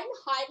that yet. I'm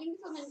hiding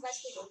from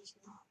investigation.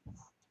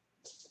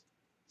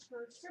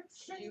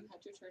 Perception. You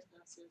had your turn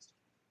now, seriously.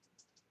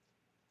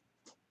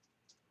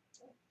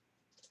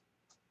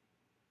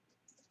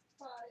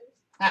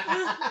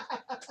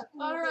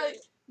 Alright,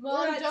 We're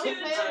Mom, at don't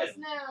 2-2. fail us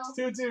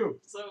now. 2-2.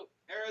 So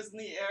Era's in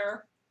the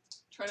air,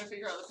 trying to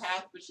figure out the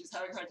path, but she's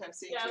having a hard time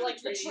seeing Yeah, through like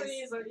the the trees.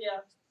 trees are,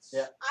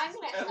 yeah. I'm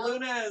gonna And help.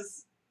 Luna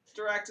has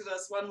directed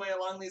us one way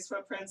along these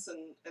footprints,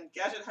 and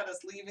Gadget had us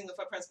leaving the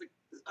footprints, but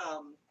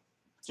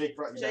Jake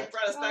brought you Jake back.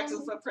 brought us back to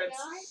the footprints.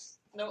 Guys,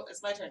 No,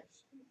 it's my turn.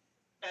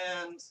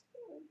 And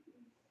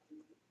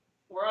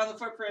we're on the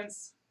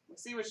footprints. We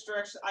see which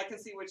direction. I can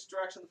see which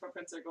direction the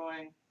footprints are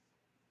going.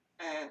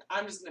 And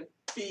I'm just gonna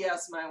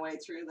BS my way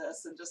through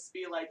this and just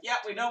be like, "Yeah,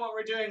 we know what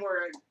we're doing.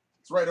 We're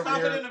It's right over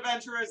confident here.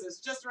 adventurers. It's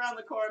just around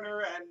the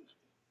corner." And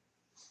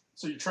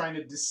So you're trying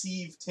to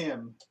deceive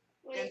Tim.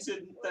 wait,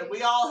 into that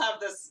we all have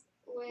this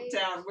wait,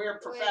 down. We're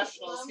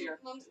professionals Mom, here.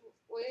 Mom,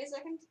 wait a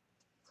second.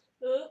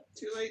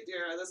 Too late,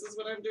 dear. This is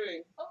what I'm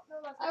doing. Oh,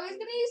 no, that's I was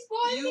gonna use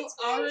Boy You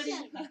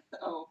Inspiration. already.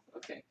 Oh,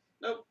 okay.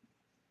 Nope.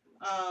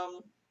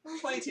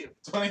 22.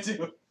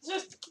 22.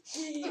 just.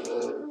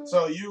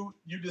 So you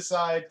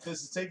decide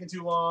this is taking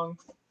too long.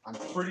 I'm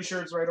pretty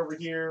sure it's right over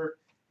here,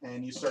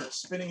 and you start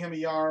spinning him a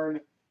yarn,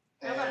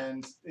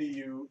 and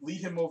you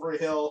lead him over a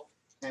hill,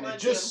 and Come it on,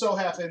 just Tim. so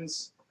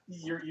happens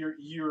you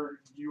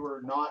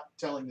are not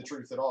telling the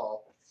truth at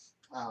all,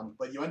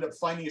 but you end up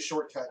finding a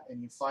shortcut,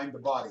 and you find the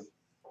body,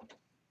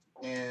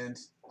 and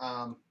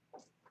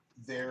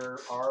there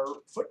are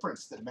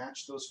footprints that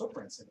match those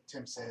footprints, and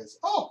Tim says,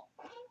 "Oh,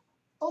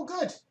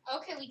 good."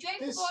 Okay, we drag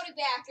the This- body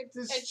back and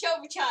this- show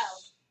the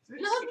child.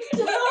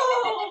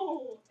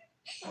 No!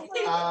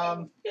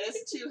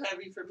 It's too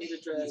heavy for me to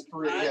drag. It's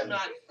pretty I'm heavy.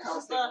 not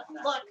healthy.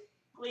 Look,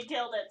 we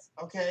killed it.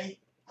 Okay.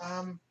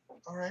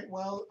 All right.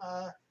 Well,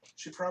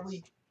 should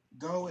probably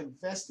go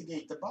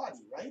investigate the body,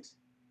 right?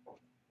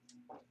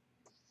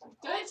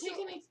 Did I take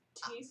any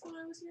teeth when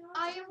I was here?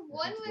 I have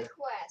one Yeah.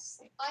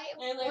 request. I have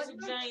And there's a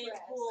one giant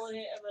request. pool in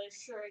it of a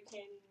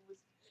shuriken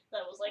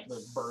that was like.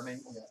 The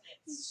burning. Yeah.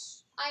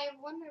 I have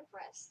one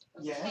request.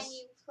 Yes. Can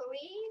you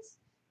please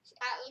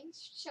at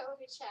least show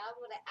the child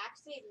what it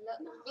actually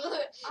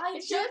looks I It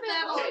did should've been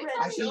that already. already.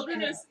 I think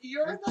Children is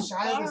you're the the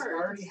child is bard.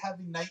 already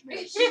having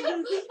nightmares.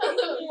 Yeah.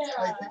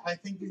 I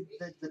think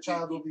that the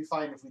child will be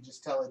fine if we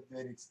just tell it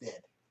that it's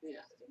dead.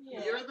 Yeah.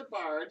 You're the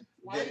bard.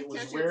 Why That it was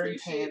can't you wearing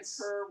appreciate pants.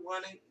 her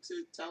wanting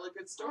to tell a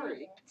good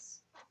story?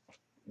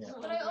 Yeah.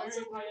 But I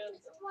also Very want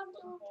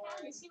good. to go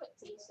around and see what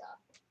they saw.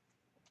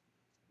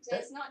 So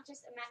Okay. it's not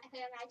just her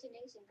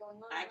imagination going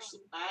on.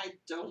 Actually, I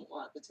don't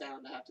want the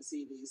town to have to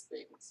see these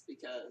things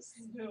because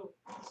No.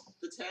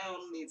 the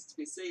town needs to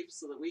be safe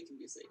so that we can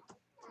be safe.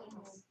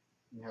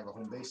 You have a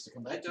home base to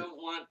come I back to. don't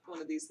want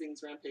one of these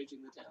things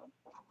rampaging the town.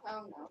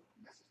 Oh no.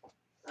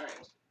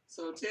 Alright,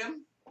 so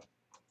Tim,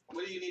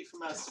 what do you need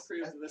from us to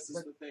prove that this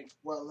is the thing?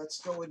 Well,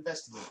 let's go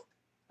investigate.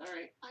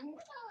 Alright, I'm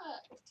gonna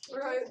take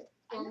Right. her-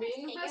 For I'm me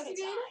gonna take her to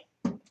investigate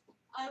die.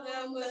 I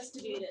will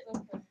investigate it.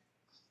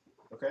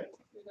 Okay.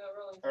 You're not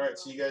rolling. All right.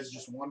 So you guys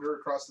just wander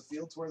across the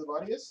field to where the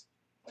body is.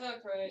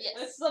 Okay. Yes.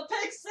 It's the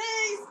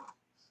pixies!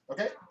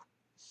 Okay.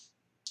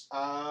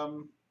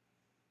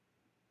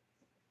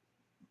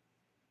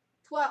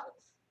 12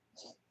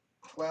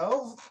 12.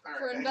 All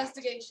for right.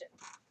 investigation.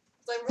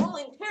 So I'm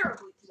rolling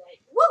terribly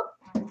today.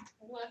 Woo!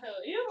 Wow,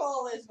 you've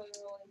always been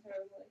rolling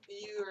terribly.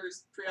 you were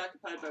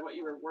preoccupied by what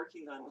you were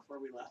working on before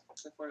we left,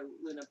 before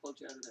Luna pulled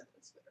you out of there.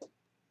 That's fair.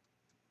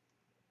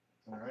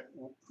 All right.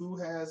 Well, who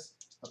has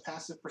a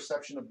passive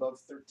perception above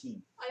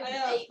 13? I I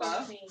have have 8.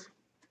 Bob. 13.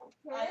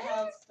 I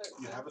have 13.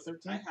 You have a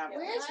 13? I have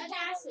Where's I don't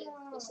passive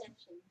know.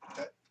 perception?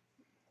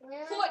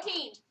 Where-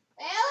 14.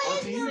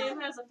 Really? 14?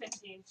 Sam has a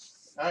 15.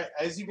 All right.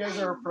 As you guys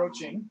are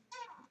approaching,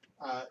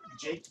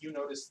 Jake, you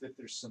notice that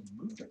there's some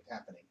movement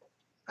happening.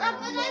 But I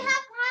around have the body.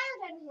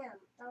 higher than him.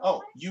 don't Oh,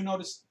 I? you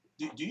notice?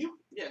 Do you?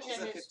 Yeah, she's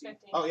And at it's 15.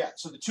 15. Oh yeah.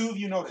 So the two of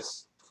you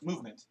notice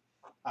movement.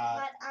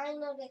 But I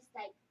noticed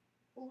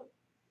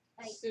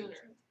like Sooner.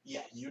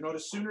 Yeah, you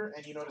notice sooner,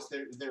 and you notice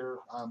there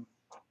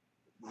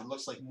it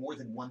looks like more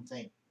than one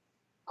thing.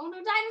 Oh no,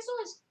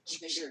 dinosaurs! I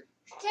think you're-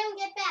 Tim,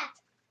 get back.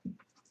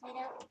 I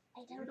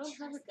you don't don't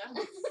have a trust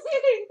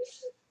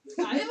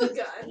gun. I have a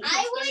gun.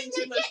 I Spending wouldn't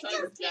too much get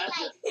time with to be like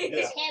Gadget.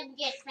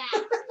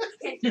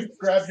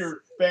 grab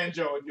your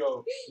banjo and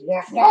go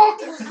walk walk.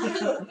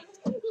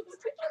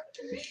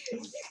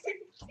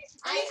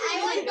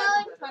 I would go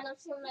in front of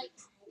him like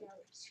I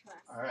don't trust.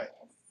 All right.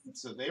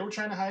 this. So they were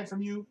trying to hide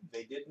from you.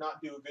 They did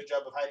not do a good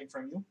job of hiding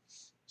from you.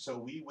 So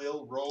we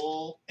will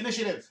roll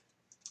initiative.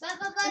 But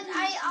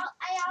I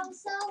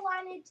also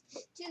wanted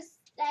to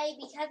stay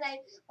because I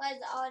was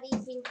already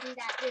thinking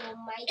that there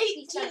might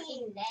be 18.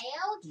 something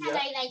there. Can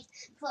Yeah. I like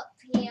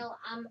prepare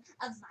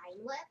a vine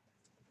whip?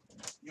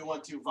 You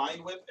want to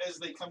vine whip as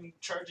they come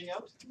charging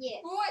out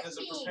Yes. as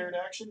a prepared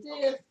action? Yeah,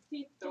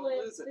 Okay. Don't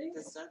lose it,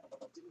 because I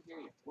didn't hear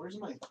you. Where's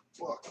my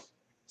book?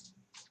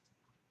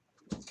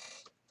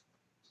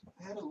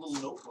 I had a little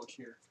notebook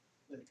here.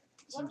 That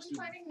What are seems we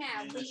to fighting now?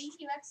 vanish. Baby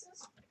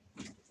T-Rexes?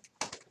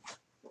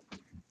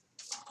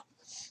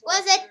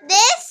 Was it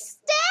this?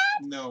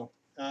 No.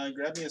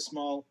 Grab me a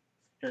small.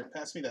 Here,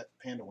 pass me that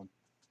panda one.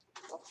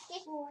 Okay.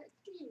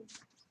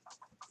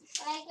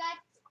 I got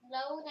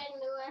Load and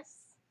Lewis.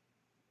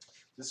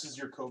 This is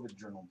your COVID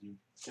journal. Do you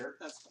care?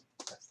 That's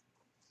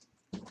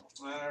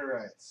All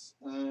right.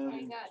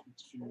 I got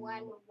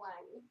 1-1.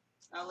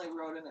 I only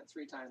wrote in it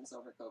 3 times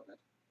over COVID.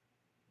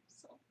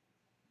 So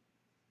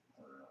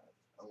All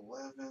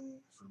right.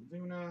 11 for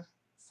Luna.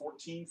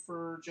 14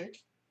 for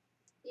Jake.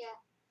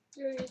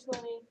 30,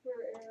 20 for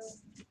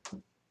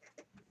Arrow.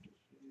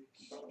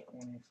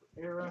 20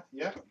 for Era.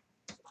 Yeah.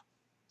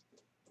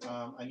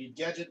 I need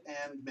Gadget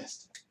and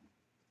Mist.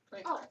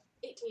 25.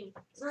 18.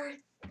 Sorry.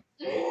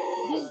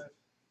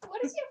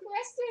 What is your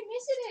first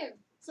initiative?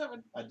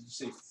 7. Did you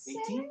say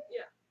 18?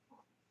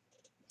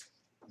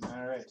 Yeah.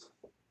 All right.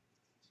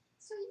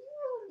 So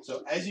you.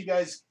 So as you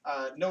guys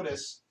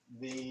notice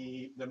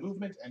the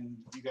movement, and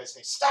you guys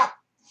say stop,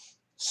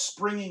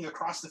 springing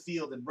across the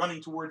field and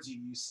running towards you,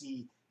 you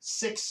see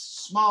 6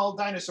 small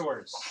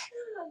dinosaurs,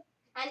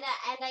 And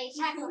I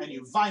attack him. and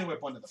you vine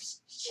whip one of them.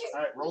 All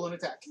right, roll an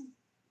attack.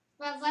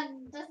 But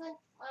doesn't.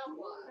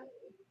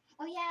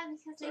 Oh yeah,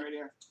 because they. Sorry,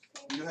 dear.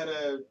 You had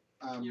a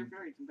You're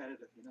very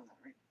competitive. You know that,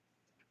 right?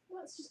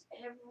 That's just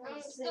every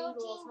 13 single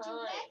to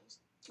time. hit.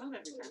 Not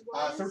every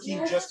time. 13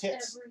 Yes, just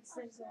hits. Every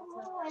single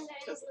Oh, time. and I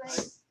Because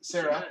like.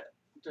 Sarah,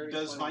 dirty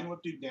does 20, vine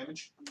whip do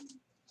damage?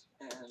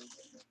 and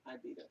I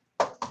beat it.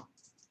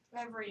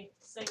 Every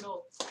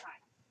single time.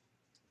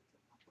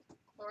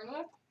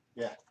 Lorna?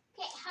 Okay,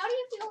 how do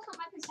you feel how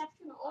my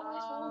perception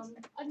always rolls Um,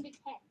 under 10?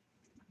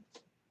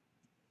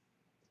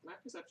 My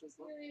perception's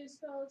low. Area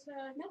spell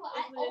attack. No,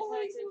 I Ultimate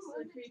always attack roll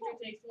the under creature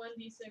 10. takes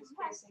 1d6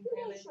 Past piercing 2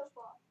 damage, so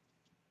far.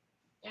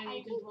 and I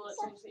you can think pull it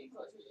so. 10 feet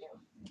closer to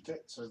you. Okay,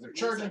 so they're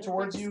charging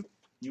towards you.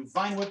 You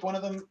vine whip one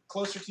of them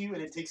closer to you,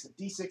 and it takes a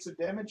d6 of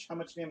damage. How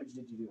much damage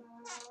did you do?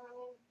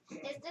 Is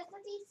this a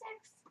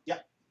D6? Yeah.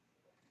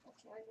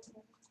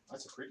 Okay,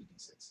 That's a pretty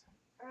d6.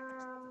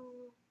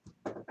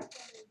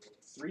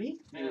 3? 3? No,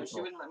 she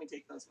Beautiful. wouldn't let me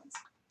take those ones.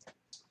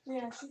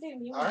 Yeah, she gave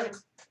me All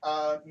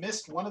right.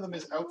 Mist, one of them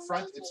is out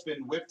front. It's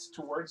been whipped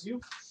towards you.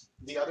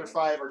 The other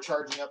 5 are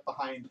charging up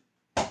behind.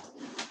 Here,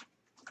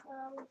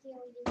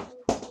 you can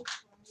take one.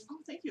 Oh,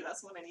 thank you.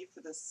 That's what I need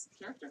for this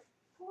character.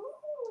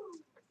 Ooh.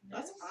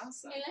 That's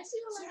awesome. Okay, let's see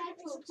what my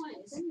actual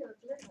point is. Then you're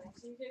good,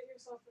 so you give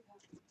yourself a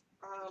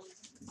pass.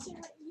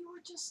 Sarah, you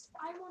were just.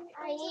 I want.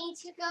 I need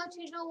to go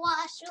to the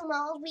washroom.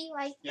 I'll be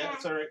right Yeah, back.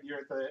 it's all right. You're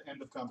at the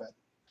end of combat.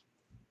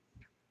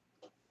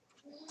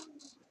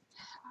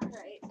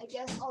 Alright, I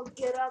guess I'll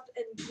get up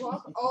and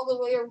walk all the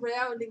way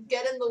around and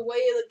get in the way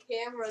of the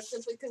camera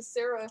simply because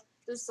Sarah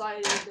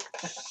decided.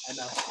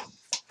 Enough.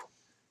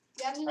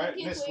 Grab me All one right,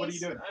 key, Mist, what are you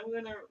please. doing? I'm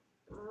gonna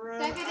run.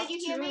 Becca, up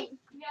did you hear to me? it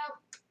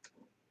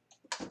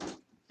Yep.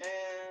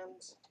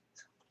 And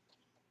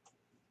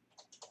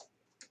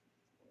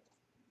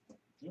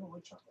You don't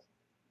like chocolate.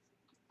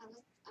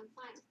 I'm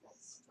fine with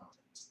this.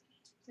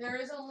 There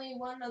is only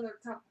one other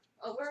cup.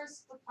 Oh,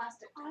 where's the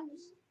plastic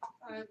cups?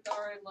 I've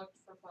already looked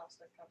for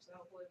plastic cups. I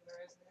don't believe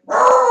there is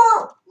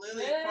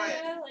Lily, any.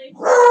 quiet. Lily.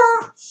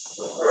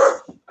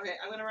 Okay,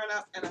 I'm gonna run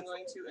up and I'm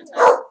going to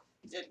attack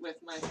it with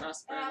my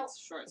Frostburn's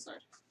short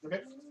sword. I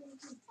don't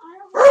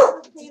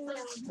have to pay my own.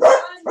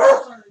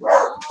 Lawnmower,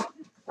 dog.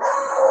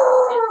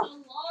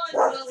 It's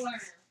a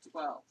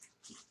lawnmower.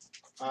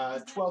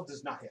 12. 12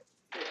 does not hit.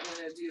 Okay, I'm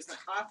gonna use my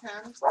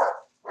offhand.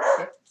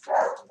 Okay.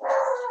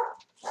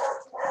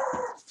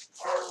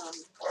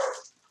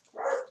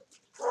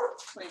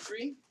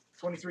 23.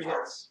 23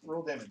 hits.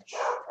 Roll damage.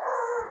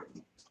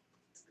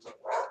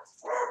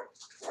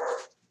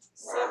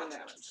 7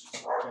 damage.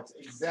 That's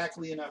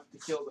exactly enough to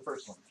kill the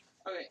first one.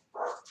 Okay,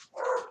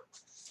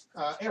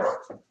 Arrow.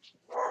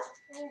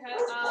 Okay,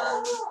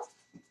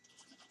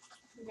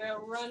 I'm gonna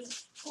run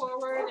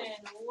forward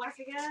and whack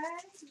a guy.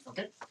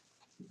 Okay.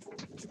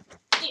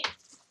 Yeah.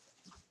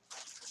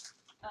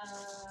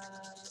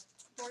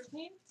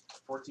 14.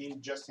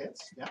 14 just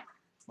hits. Yeah.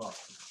 Well,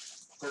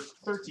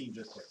 13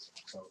 just hits.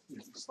 So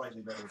you're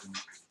slightly better than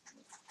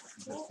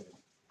just hitting.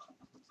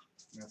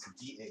 That's a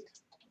D8.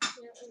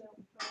 Yeah, I know.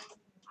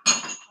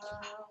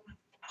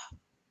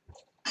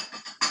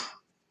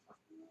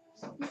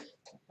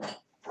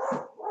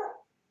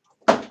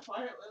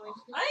 quiet, Lily.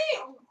 I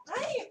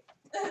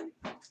ain't.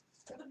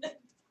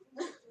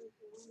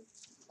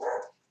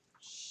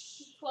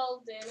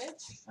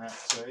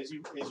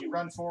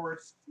 run forward.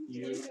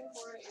 You You can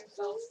pour it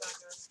yourself,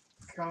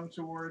 Becca. come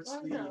towards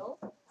Oh the no.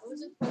 I was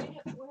just putting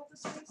it one of the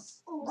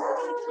space. Oh,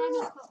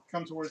 tiny cup.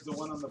 come towards the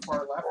one on the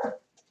far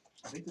left.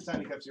 I think the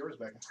tiny cup's yours,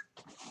 Becca.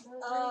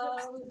 Because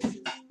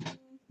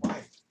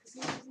Why?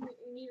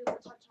 You needed the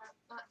hot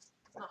chocolate.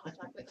 Not hot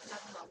chocolate.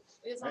 Not milk.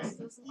 It's Right.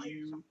 also this like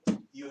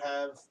You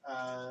have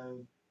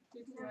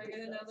do I get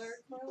another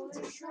Coil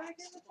Strike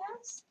in the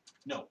test?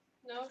 No.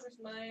 No, just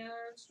my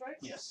Unarmed Strike?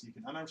 yes, you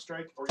can unarmed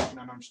strike, or you can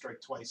unarmed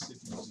strike twice if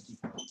you use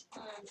a keypad.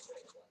 Unarmed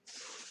Strike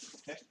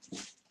once. Okay.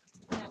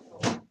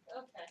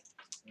 Okay.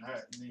 All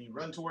right, and then you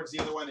run towards the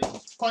other one and you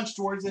punch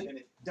towards it, and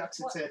it ducks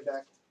its head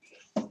back.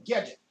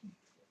 Gadget.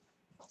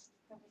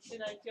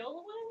 Did I kill the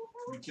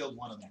one? You killed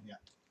one of them. Yeah.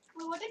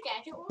 Well, what a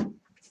gadget one.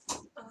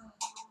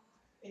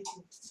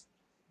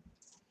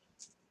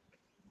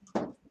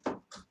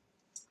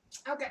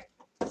 okay.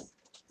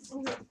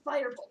 I'm gonna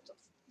firebolt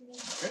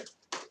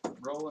them.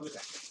 Roll an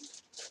attack.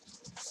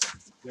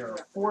 There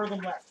are 4 of them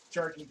left,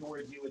 charging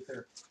towards you with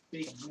their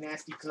big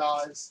nasty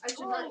claws. I should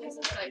not use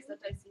the dice.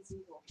 That dice is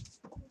evil.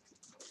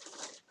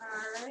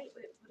 Alright,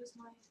 wait, what is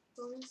my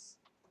bonus?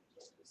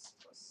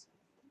 Plus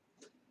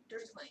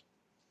Dirty 20.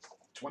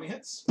 20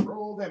 hits.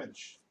 Roll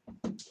damage.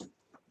 It's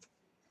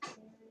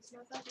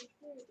not that big.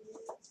 There it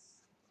is.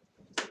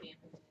 Damage.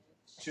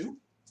 2,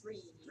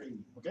 3. 3.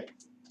 Okay.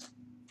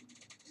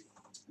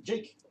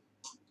 Jake.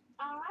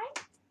 Alright.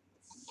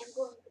 I'm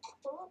going to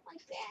pull up my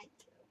bag.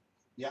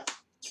 Yeah.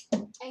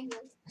 And go.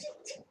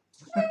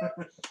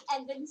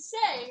 And then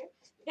say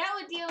that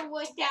would deal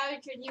more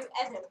damage than you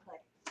ever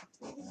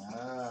could.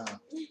 Ah.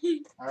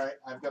 All right,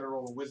 I've got to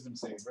roll a wisdom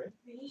save, right?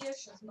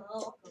 Vicious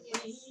mockery.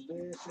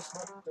 Vicious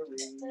mockery.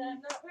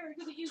 I'm not very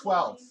good at using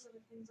 12. these other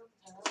things up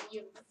top.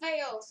 You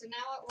fail. So now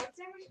what's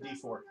everything?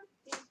 D4.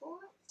 D4.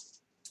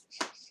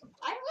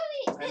 I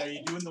really. And are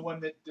you doing the one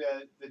that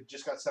that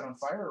just got set on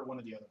fire, or one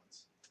of the other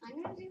ones?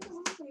 I'm gonna do the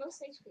one with the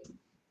most HP.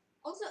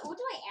 Also, what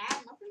do I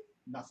add? Nothing.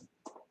 Nothing.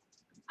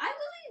 I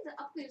really need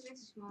to upgrade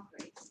Vicious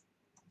Mockery.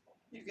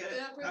 You get it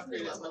Yeah, where's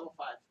upgraded the at level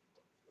 5.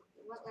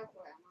 What level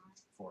am I?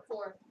 4.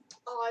 4.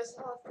 Oh, I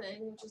saw a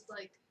thing which is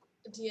like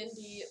a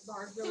D&D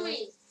bard villain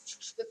 3.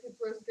 that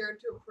people are scared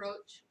to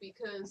approach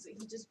because he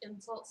just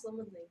insults them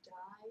and they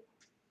die.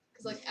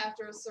 Because like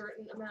after a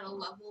certain amount of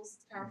levels,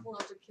 it's powerful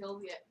enough to kill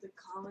the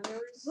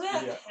commoners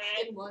Yeah.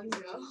 in one go.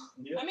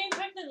 I mean,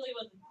 technically,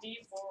 with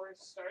D4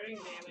 starting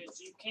damage,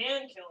 you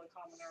can kill a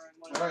commoner in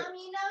one. All right.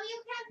 You know you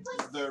can put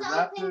The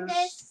soap in raptors-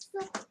 this.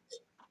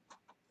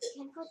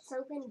 You can put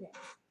soap in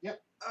this.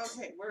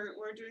 Okay,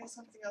 we're doing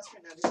something else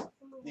right now.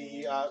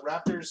 The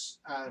raptors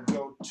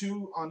go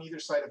 2 on either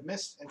side of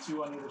Mist and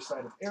 2 on either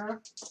side of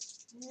Era.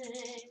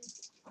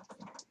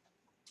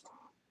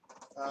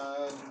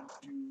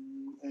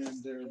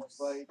 And their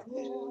bite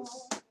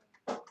is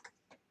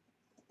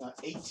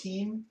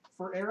 18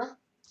 for Era.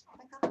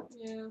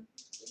 Yeah.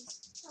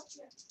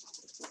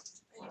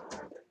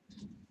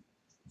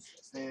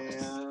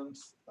 And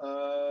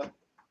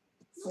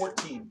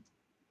 14.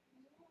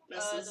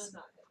 This is. Does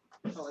not.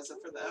 Oh, is it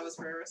for the? That was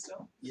for Era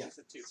still. Yeah. It's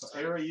a 2. So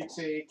Era, you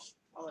take.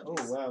 Oh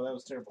Apologies. wow, that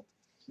was terrible.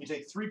 You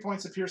take 3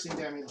 points of piercing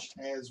damage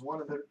as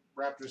one of the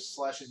raptors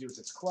slashes you with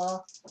its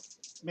claw.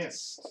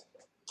 Missed.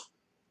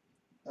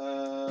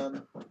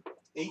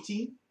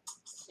 18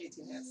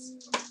 18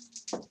 hits.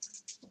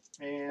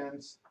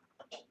 and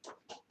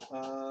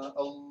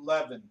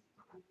 11.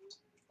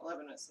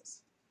 11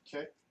 misses.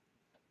 Okay.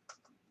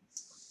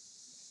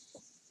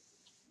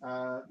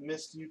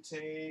 Missed, you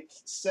take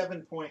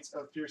 7 points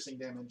of piercing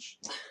damage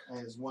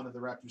as one of the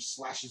raptors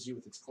slashes you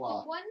with its The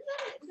claw. one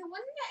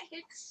that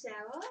hits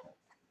Sarah,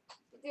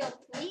 deal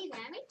 3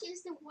 damage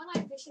is the one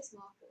I Vicious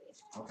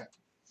Mockery.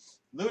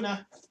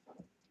 Luna,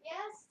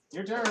 Yes.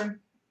 your turn.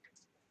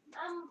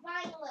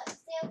 Violet.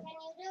 So can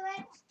you do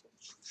it?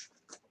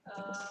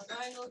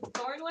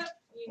 Thorn Whip,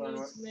 you Thorn need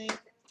Whip. to make.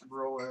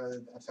 Roll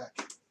an attack.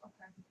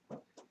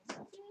 Okay.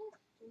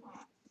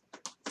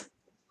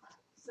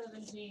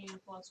 17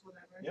 plus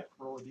whatever. Yep,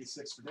 roll a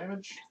d6 for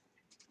damage.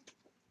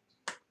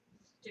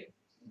 2.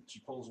 She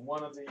pulls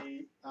one of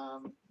the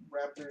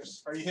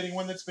raptors. Are you hitting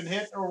one that's been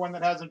hit or one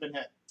that hasn't been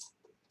hit?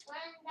 One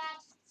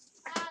that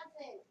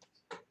hasn't.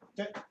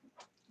 Okay.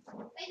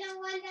 Wait, no,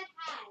 one that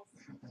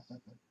has.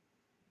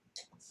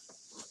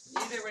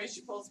 Either way,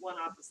 she pulls one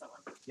off of someone.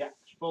 Yeah,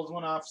 she pulls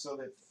one off so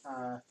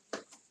that.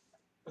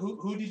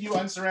 Who did you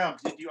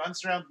unsurround? Did you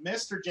unsurround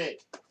Mist or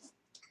Jake?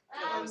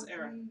 That was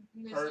Era.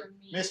 Or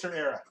Me. Mr.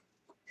 Era?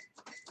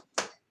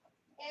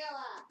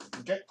 Ella.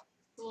 Okay.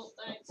 Cool,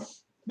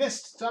 thanks.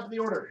 Mist, top of the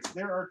order.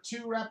 There are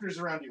 2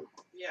 raptors around you.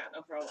 Yeah,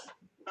 no problem.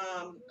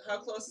 How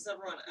close is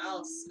everyone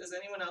else? Is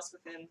anyone else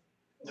within?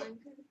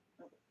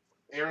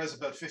 Era's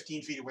about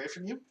 15 feet away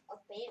from you. A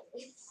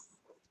baby.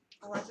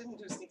 Oh, I didn't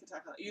do a sneak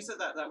attack on it. You said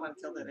that one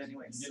killed it You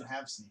anyways. didn't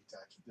have sneak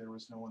attack. There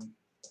was no one.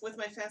 With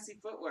my fancy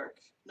footwork.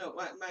 No,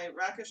 my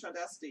rakish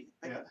audacity.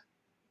 I Yeah. got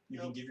You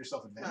No. can give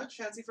yourself not advantage.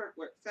 fancy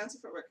footwork. Fancy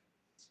footwork.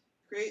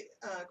 Create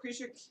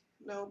creature.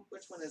 No,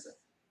 which one is it?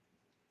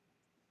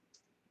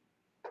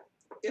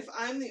 If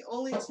I'm the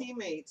only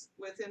teammate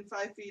within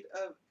 5 feet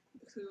of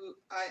who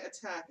I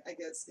attack, I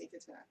get sneak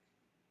attack.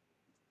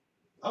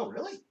 Oh,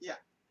 really? Yeah.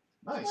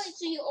 Nice. Wait,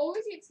 so you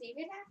always get sneak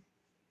attack?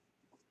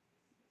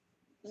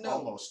 No,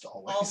 Almost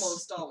always.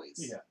 almost always.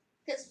 Yeah.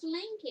 Because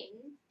flanking.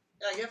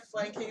 I get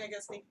flanking. I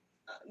get sneak.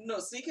 No,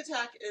 sneak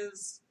attack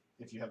is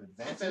If you have if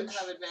advantage, I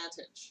have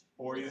advantage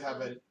or you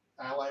have an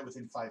ally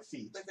within 5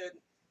 feet, within,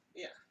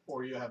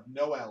 or you have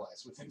no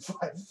allies within 5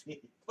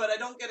 feet. but I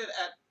don't get it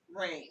at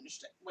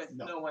ranged with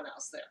No. no one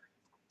else there.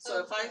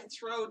 So if I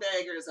throw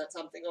daggers at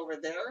something over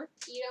there,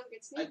 You don't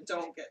get I sneak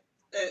don't get.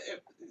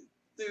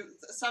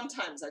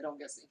 Sometimes I don't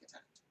get sneak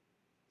attack.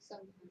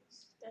 sometimes.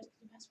 That's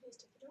the best way to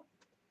take it off.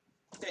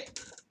 Okay,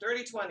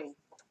 dirty 20.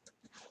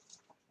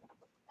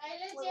 I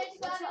legit What's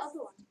got the a, other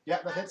one?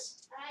 Yeah, that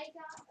hits. I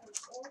got an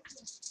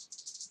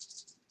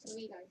old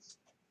Me guys.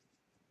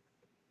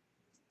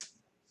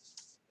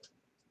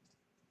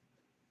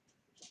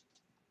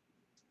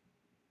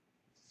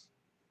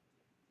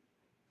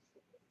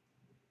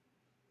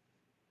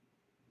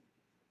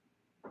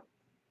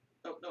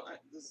 Oh no,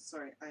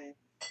 sorry. How am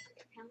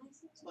I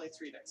It's only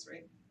 3 dice,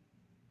 right?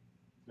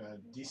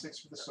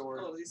 D6 for the sword,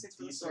 Oh, d6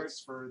 for the sword,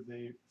 D6 for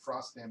the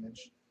frost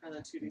damage, and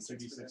then 2 and d6.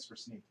 2d6 for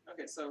sneak.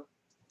 Okay, so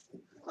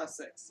plus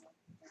 6.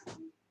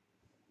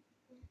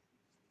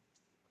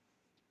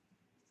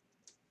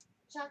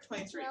 chocolate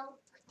 23. milk.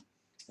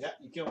 Yeah,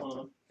 you kill one of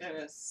them. And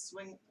a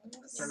swing.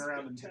 Turn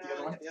around and hit the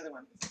other one. The other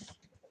one.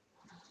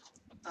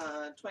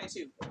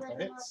 22. But That it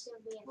hits. must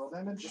be a Roll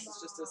damage. This is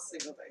just a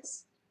single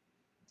dice.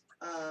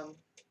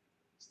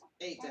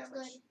 8 That's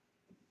damage.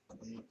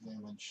 good. 8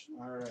 damage.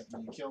 Alright,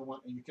 you kill one,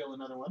 you kill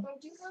another one. Are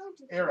you going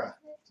to Era.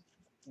 chocolate?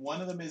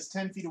 One of them is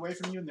 10 feet away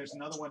from you, and there's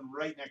another one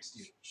right next to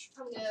you.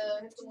 I'm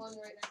gonna hit the one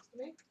right next to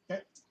me.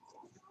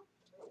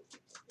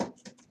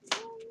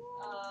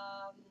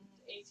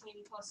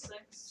 18 plus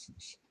 6.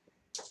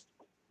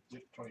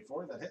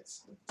 24, that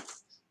hits.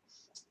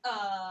 Uh,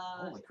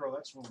 Holy crow,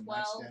 that's rolling well-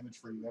 max damage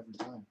for you every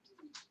time.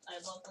 I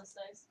love this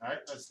dice.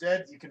 Alright, that's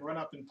dead. You can run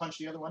up and punch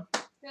the other one.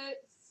 Okay.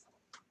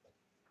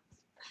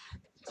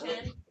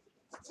 10.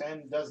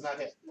 10 does not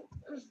hit.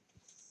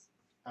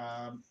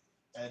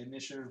 At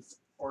initiative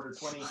order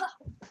 20,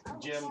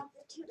 Jim.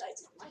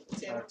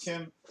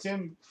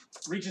 Tim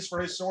reaches for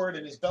his sword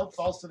and his belt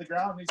falls to the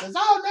ground and he says,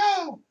 "Oh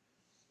no!"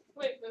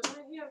 Wait, but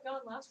wouldn't you have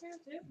gone last round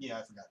too? Yeah,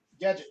 I forgot.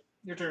 Gadget,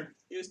 your turn.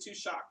 He was too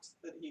shocked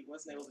that he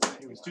wasn't able to do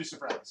He was anything. too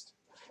surprised.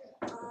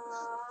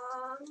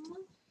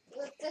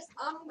 With this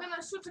I'm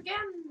gonna shoot again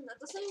at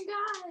the same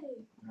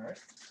guy. Alright,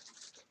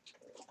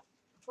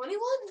 21.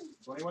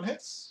 21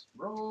 hits.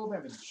 Roll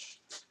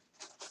damage.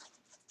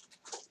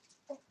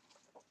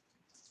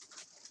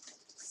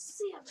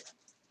 7.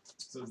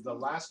 So the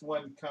last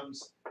one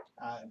comes,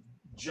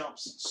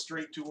 jumps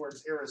straight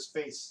towards Era's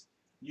face.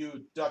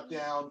 You duck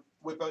down,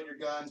 whip out your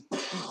gun,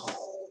 and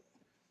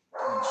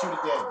shoot it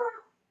dead.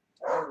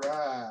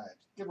 Alright,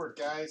 good work,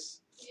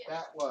 guys.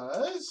 That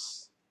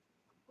was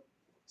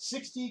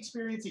 60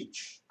 experience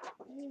each.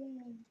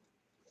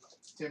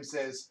 Tim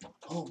says,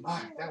 "Oh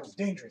my, that was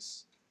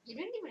dangerous." You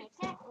didn't even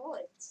attack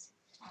bullets.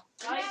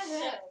 I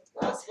did.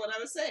 That's what I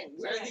was saying.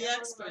 We're the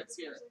experts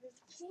here.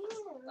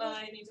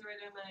 I need to write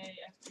down my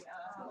XP.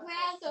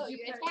 Bravo, you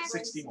attacked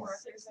 60 more.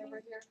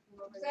 Over here.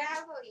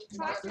 Bravo, you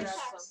tried to Grab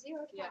attack some.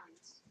 0 Yeah.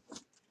 times.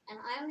 And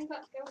I only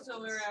got go. So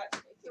we're at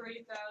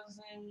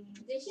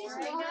 3,000. This is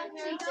Right not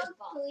now,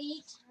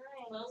 complete.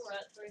 Well, we're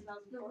at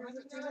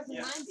 3,400.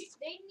 Yeah. 390.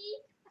 They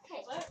need.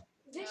 Okay. What?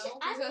 This No. is.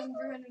 I think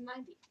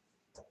 390.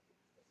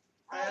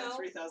 I have Oh.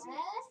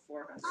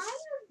 3,400.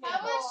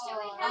 How much do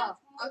we have?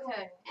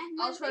 Okay.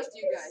 And I'll then trust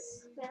this you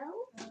guys.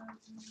 Spell.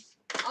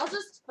 I'll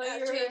just But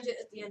you're- change it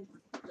at the end.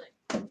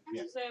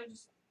 Yeah. So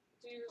just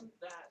do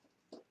that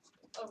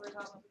over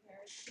top of the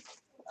carriage.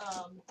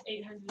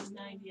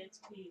 890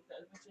 XP,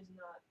 though, which is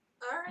not.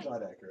 Alright.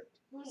 Not accurate.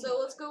 So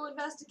let's go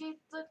investigate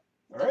the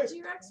Alright,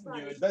 T-Rex you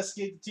body.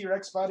 investigate the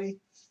T-Rex body.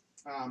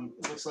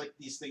 It looks like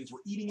these things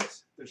were eating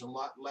it. There's a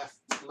lot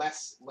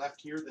less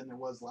left here than there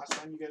was last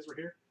time you guys were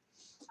here.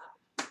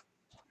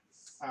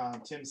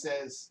 Tim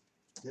says,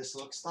 "This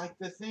looks like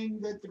the thing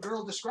that the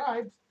girl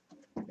described.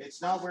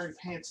 It's not wearing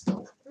pants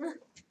though."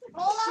 It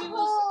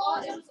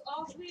was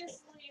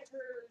obviously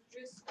her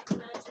just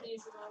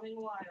imagination running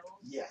wild.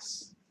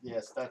 Yes,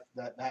 that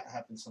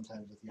happens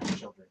sometimes with young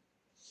children.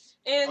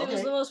 And it was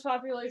Okay. the most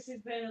popular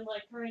she's been in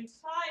like her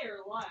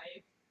entire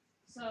life.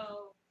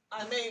 So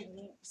I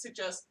may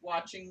suggest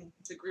watching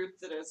the group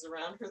that is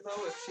around her,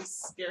 though. If she's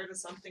scared of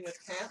something with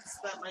pants,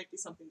 that might be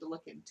something to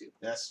look into.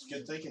 That's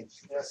good thinking.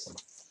 Yes.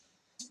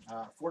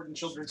 Fortin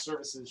Children's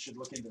Services should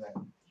look into that.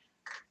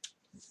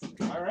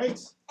 All right.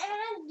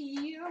 And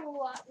you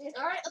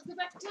Alright, let's go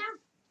back to town.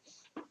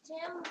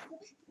 Tim.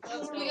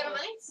 let's Do we get our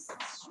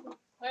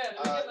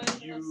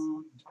money?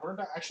 You weren't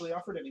actually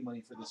offered any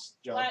money for this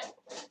job.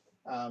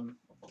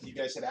 You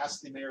guys had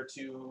asked the mayor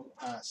to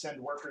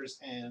send workers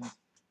and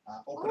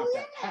open up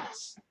that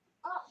pass.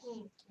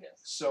 Yes.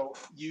 So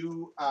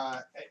you,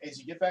 as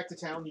you get back to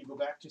town, you go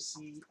back to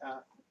see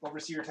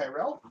Overseer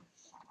Tyrell,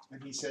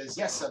 And he says,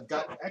 "Yes, I've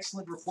got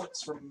excellent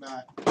reports from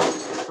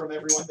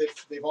everyone.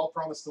 They've all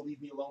promised to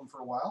leave me alone for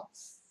a while,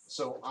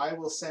 so I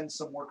will send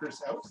some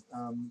workers out.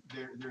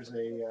 There's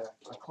a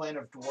clan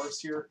of dwarves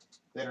here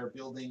that are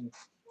building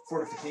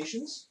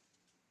fortifications,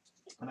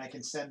 and I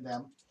can send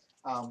them.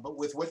 But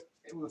with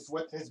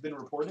what has been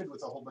reported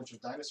with a whole bunch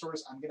of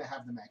dinosaurs, I'm going to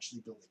have them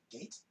actually build a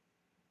gate,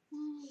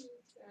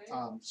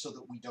 so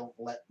that we don't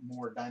let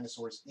more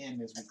dinosaurs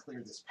in as we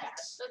clear this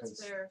pass, That's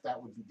because fair.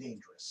 that would be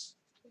dangerous."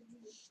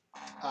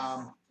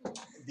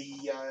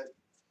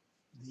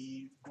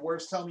 The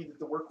dwarves tell me that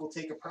the work will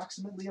take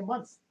approximately a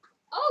month.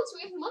 Oh, so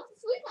we have a month of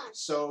free time.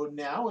 So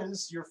now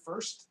is your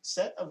first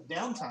set of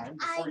downtime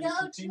before you go to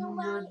continue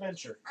my- your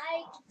adventure.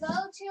 I go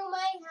to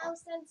my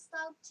house and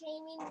start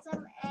taming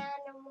some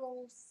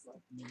animals.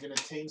 You're gonna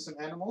tame some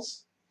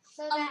animals.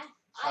 So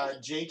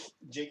that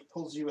Jake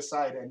pulls you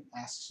aside and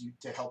asks you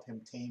to help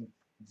him tame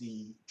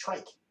the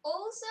trike.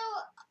 Also,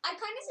 I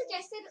kind of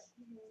suggested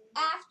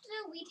after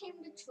we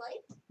tame the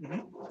trike,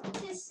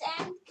 to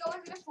Sam go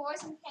into the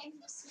forest and tame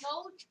some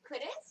small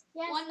critters.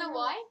 yes, Wanna know I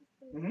why?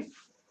 Mhm.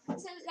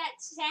 So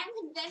that Sam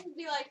can then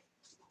be like,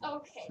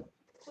 okay,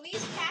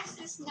 please pass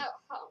this note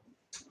home.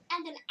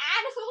 And then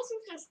animals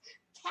will just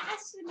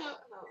pass the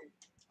note home.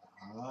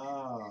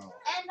 Oh.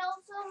 And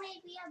also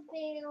maybe a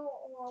bear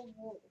or a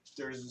wolf.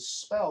 There's a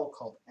spell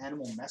called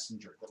Animal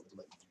Messenger that would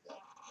let you do that.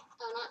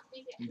 Oh, not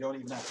be You don't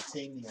even have to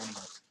tame the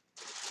animal.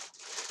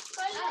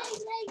 But I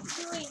like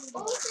doing that.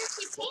 Also, if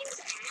she tames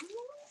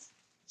animals,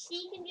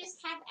 she can just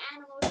have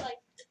animals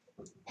like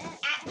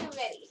at the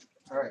ready.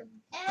 All right.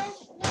 And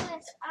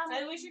yes,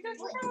 And we should go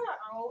check out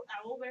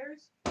owl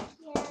bears.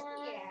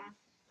 yeah.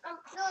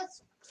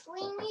 Those,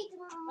 we need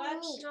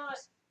That's meat. not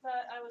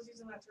that I was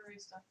using that to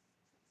raise stuff.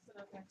 But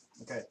okay.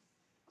 Okay.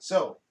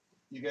 So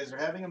you guys are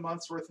having a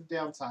month's worth of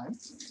downtime.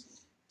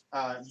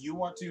 You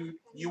want to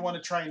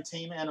try and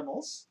tame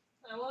animals.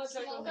 I want to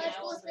check on the But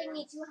owl first we bear.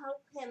 need to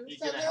help him. You're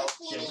So gonna help this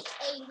we Jake. need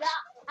a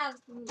lot of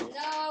meat.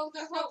 No,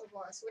 they're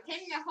herbivores. We're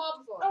taming a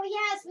herbivore. Oh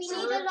yes, we need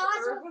a lot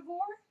of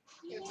Herbivore?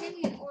 You're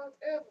taming an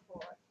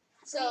herbivore.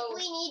 So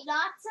we need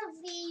lots of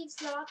leaves,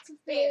 lots of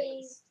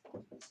berries.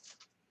 berries.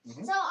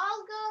 Mhm. So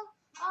I'll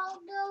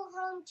go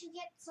home to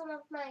get some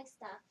of my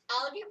stuff.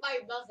 I'll get my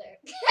mother.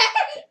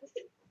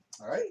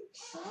 All right.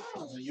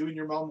 So you and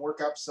your mom work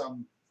up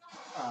some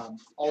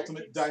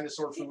ultimate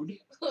dinosaur food.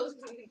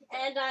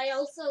 And I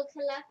also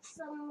collect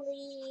some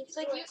leaves.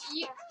 Like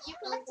you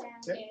collect some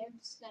Okay.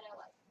 herbs that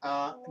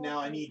I like. Now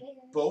I need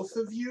both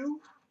of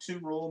you to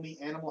roll me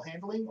animal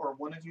handling, or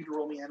one of you to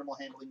roll me animal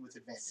handling with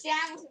advantage.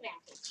 Sam's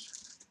advantage.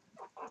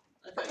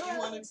 I thought you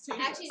wanted to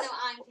tame Actually, this. no,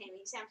 I'm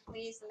taming. Sam,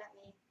 please let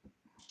me.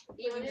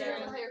 You would Yeah.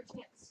 have a higher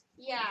chance.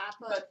 Yeah,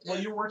 but Well,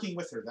 you're working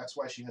with her. That's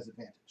why she has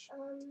advantage.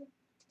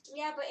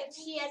 if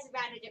she has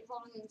advantage at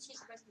rolling, then she's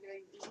supposed to be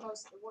doing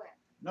most of the work.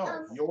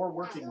 No, you're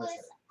working with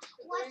her.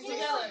 What do you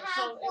Together, have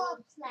so it for will-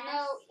 plants?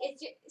 No,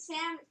 it's just,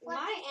 Sam. What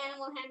My is-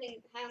 animal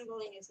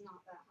handling is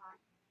not that high.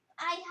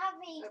 I have a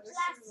Oh, this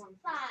is one.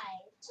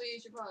 +5. So you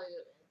should probably do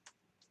it.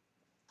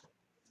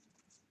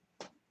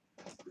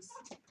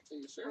 Are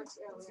you sure? It's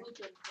earlier.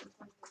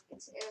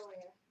 It's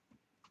earlier.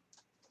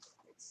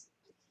 It's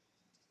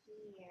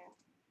here.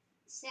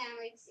 Sam,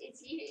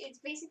 it's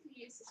basically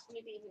useless for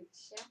me to even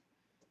check.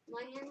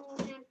 My animal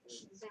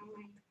handling is on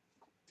my.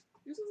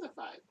 Yours is a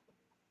 5.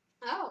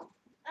 Oh.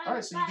 All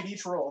right, so you can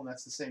each roll, and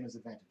that's the same as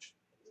advantage.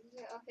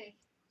 Yeah. Okay.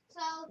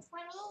 So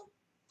 20.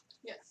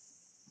 Yes.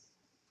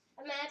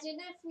 Imagine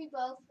if we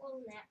both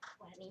roll net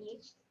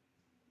 20.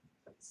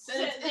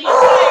 Set the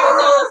entire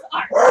Noah's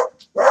Ark.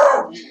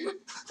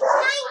 19!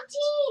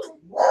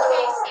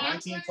 Okay. Sam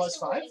 19 learns plus the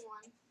 5? waiting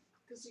one.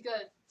 Because you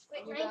got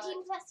Wait, You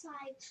 19 plus 5.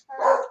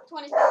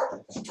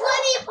 24.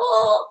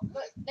 24!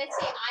 But let's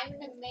say I'm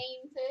the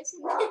main person.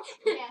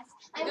 Yes.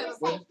 I'm Yeah.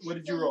 just like, What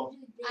did you roll?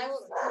 I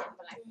will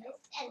remember like and then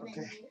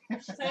Okay.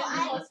 this. 10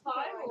 I- plus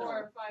 5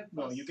 or 5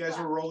 No, plus you guys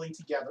were rolling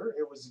together.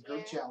 It was a group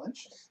Yeah.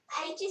 challenge.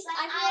 I just, I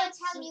feel I'll like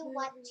tell you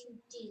what to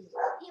do.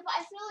 Yeah, but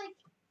I feel like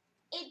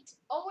it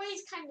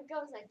always kind of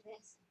goes like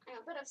this. I'm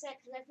a bit upset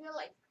because I feel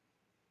like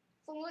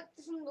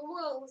from the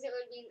rules it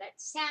would be that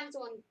Sam's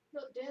one.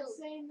 they're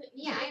saying that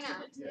you Yeah, I guys know.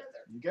 did it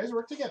together. You guys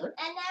work together.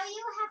 And now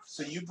you have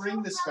So you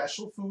bring the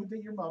special food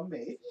that your mom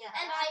made, Yeah.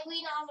 and I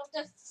read all of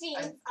the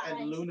things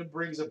and Luna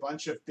brings a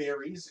bunch of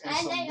berries and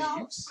and some I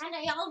leaves,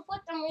 all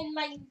put them in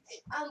my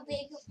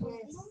big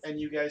things. and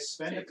you guys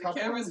spend a Okay, the couple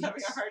of camera's having a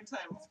weeks. hard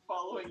time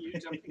following you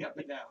jumping up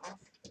and down.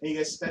 And you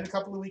guys spend a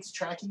couple of weeks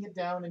tracking it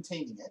down and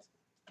taming it,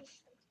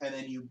 and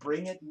then you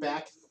bring it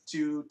back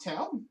to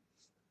town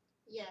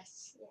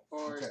Yes.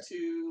 Or Okay.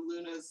 to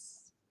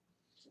Luna's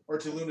or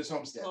to Luna's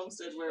homestead.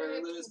 homestead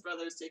where Luna's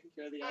brother is taking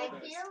care of the I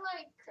elders. feel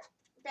like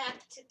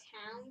back to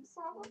town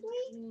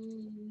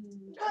probably.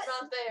 That's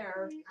not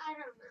there. I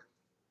don't know.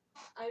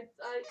 I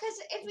Because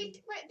if we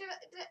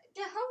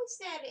the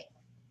homestead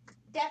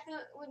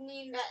definitely would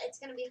mean that it's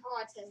gonna be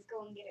hard to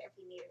go and get it if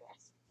we need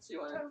it. So you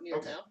want it near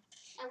Okay. town?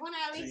 I want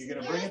to at So least. you're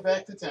gonna know- bring it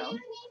back to Do you town.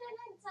 need an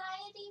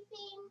anxiety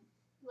thing?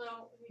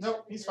 No,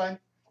 No, he's fine.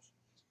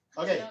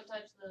 Okay. Okay. Don't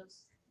touch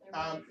those. They're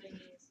Um, really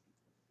thingies.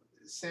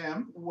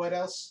 Sam, what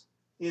else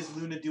is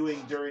Luna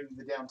doing during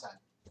the downtime?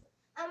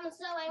 So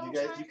I'm You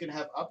guys, trying. you can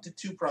have up to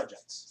 2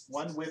 projects.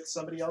 One with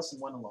somebody else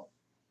and one alone.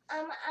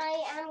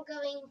 I am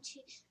going to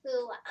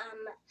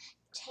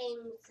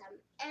tame some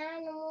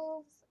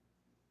animals.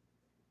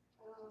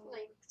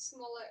 Like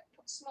smaller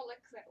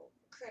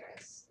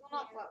critters. Well,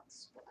 not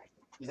bugs, but like.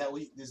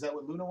 Is that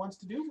what Luna wants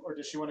to do, or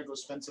does she want to go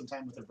spend some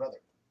time with her brother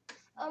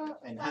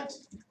and but hunt?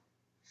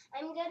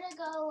 I'm gonna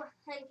go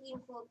hunting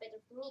for a bit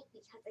of meat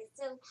because I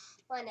still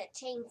want to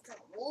tame some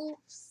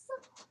wolves.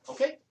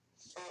 Okay.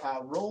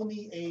 Roll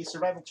me a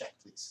survival check,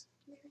 please.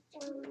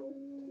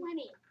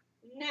 20.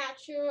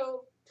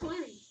 Natural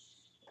 20.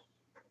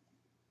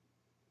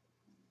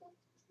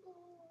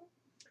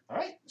 All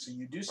right. So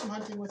you do some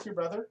hunting with your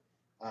brother.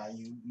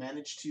 You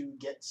manage to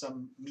get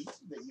some meat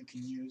that you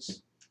can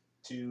use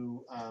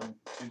to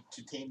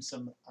tame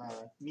some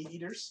meat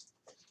eaters,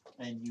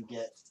 and you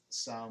get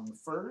some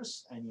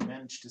furs, and you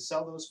manage to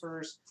sell those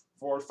furs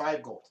for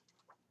 5 gold.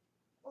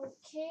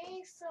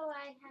 Okay, so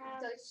I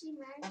have Does she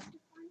manage to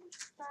find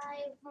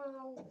 5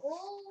 more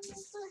gold.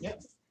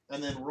 Yep.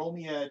 And then roll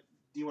me a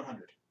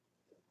D100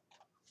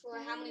 for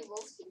how many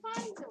wolves she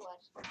finds or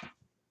what?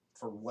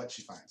 for what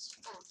she finds.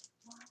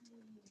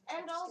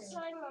 And also,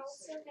 I'm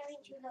also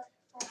going to look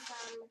for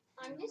some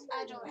I'm just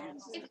other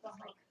animals.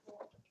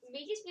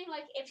 Me just being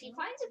like, if she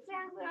finds a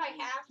panther, I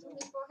have to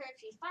look for her. If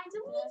she finds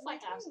a wolf,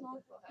 I have to look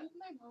for her. Who's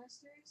my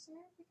monastery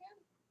serve again?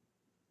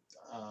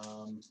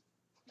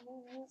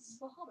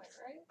 Bahamut,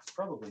 right?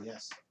 Probably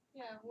yes.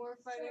 Yeah, war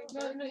fighting.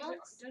 So, No,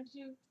 monks? don't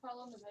you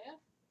follow Nevaeh?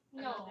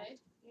 No,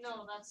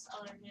 No, that's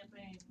other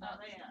campaign.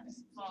 Nevaeh you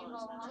follows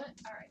follow Nevaeh.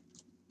 Bahamut? Alright.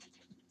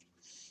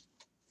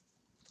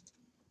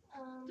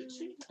 Did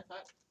she?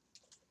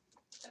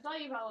 I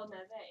thought you followed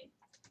Nevaeh.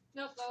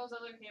 Nope, that was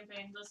other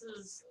campaign. This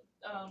is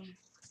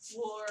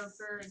war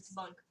birds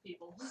monk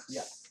people.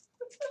 Yeah.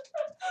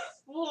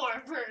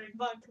 War bird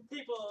monk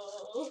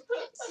people.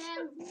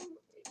 Sam,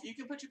 You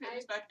can put your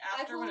papers back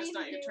after when it's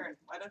not your turn.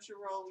 Why don't you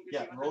roll your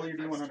Yeah. D100 Roll your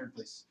first? D100,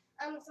 please.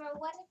 So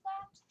what is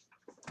that?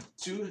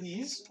 2 of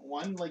these,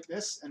 one like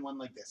this and one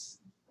like this.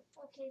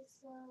 Okay,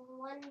 so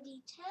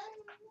 1d10.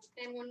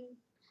 and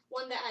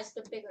one that has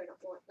the bigger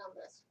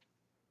numbers.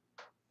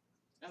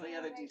 And the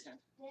other D10. This.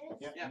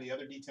 Yep. Yeah. And the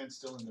other D10's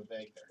still in the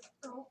bag there.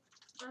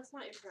 That's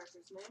not your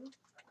character's name.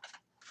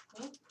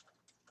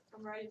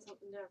 I'm writing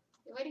something down.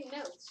 You're writing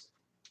notes.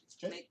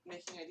 Okay.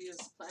 Making ideas,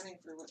 planning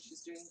for what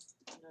she's doing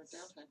in her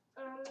downtime.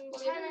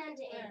 10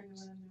 and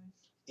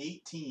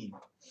 8. 18.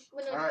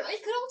 Well, no, All right.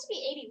 it could also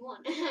be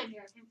 81. I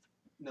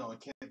No, it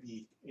can't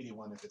be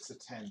 81 if it's a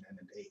 10 and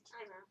an 8.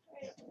 know.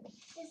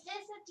 Is this a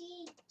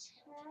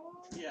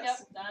d10? Yes.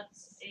 Yep,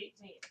 that's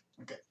 18.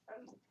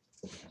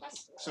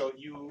 That's So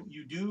you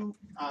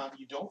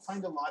don't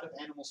find a lot of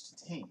animals to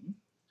tame.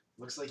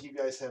 Looks like you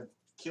guys have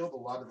killed a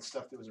lot of the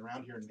stuff that was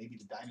around here, and maybe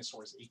the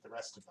dinosaurs ate the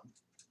rest of them.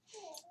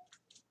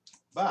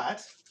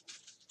 But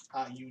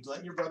you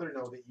let your brother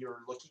know that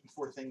you're looking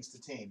for things to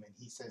tame, and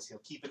he says he'll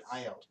keep an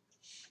eye out.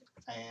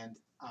 And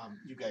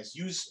you guys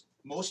use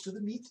most of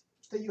the meat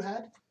that you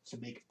had to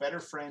make better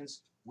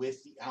friends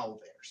with the owl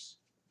bears.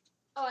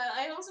 Oh,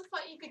 I also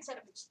thought you could set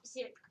up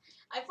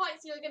I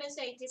thought you were gonna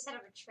say to set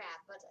up a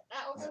trap, but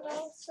that And also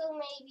also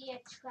maybe a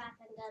trap,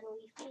 and then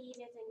we feed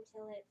it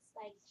until it's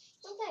like,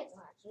 sometimes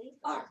largely.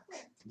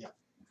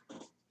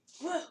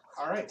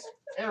 All right,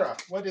 Era,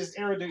 what is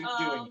Era doing?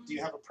 Do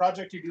you have a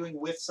project you're doing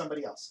with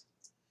somebody else?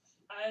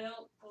 I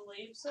don't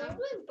believe so. I'm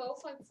doing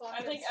both.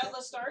 I think at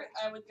the start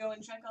I would go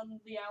and check on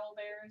the owl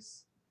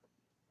bears.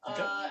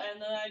 Okay.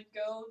 And then I'd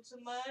go to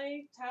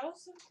my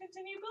house and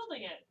continue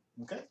building it.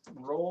 Okay,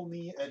 roll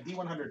me a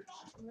D100.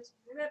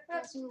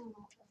 That's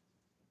normal.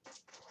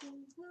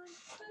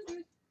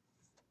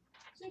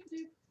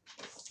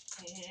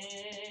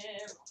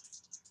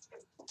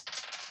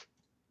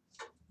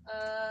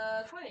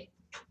 20.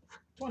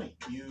 20.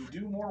 You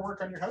do more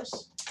work on your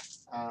house.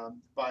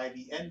 By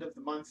the end of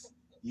the month,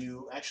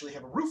 you actually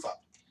have a roof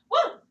up.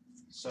 Woo!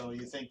 So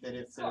you think that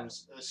if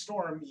there's a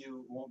storm,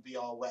 you won't be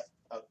all wet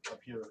up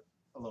here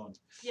alone.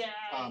 Yeah.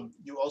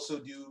 You also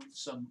do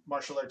some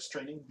martial arts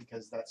training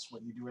because that's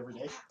what you do every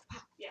day.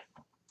 Yeah.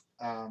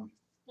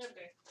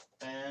 Okay.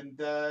 And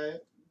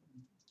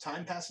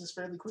time passes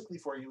fairly quickly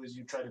for you as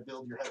you try to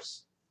build your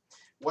house.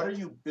 What are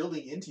you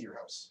building into your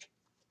house?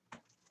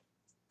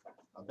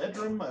 A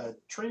bedroom, a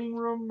training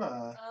room?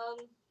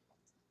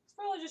 It's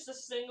probably just a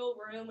single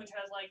room which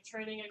has like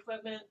training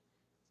equipment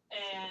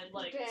and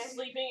like Okay.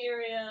 sleeping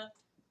area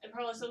and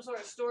probably some sort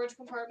of storage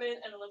compartment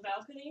and then a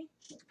balcony.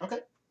 Okay.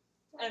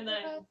 And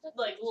then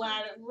like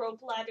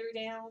rope ladder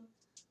down,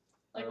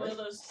 like one of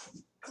those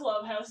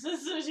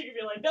clubhouses, so you can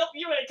be like, nope,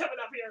 you ain't coming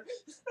up here.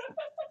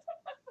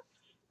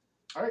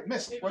 All right,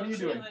 Mist, what are you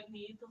doing? I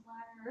need the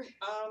ladder.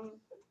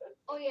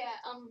 Oh yeah.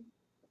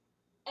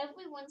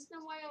 Every once in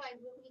a while, I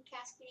will be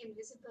casting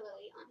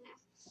invisibility on her.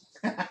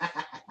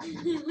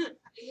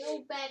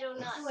 You better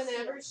not.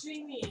 Whenever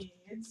she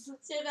needs.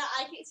 so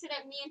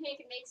that me and her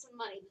can make some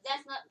money.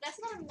 But that's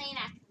not a main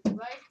activity,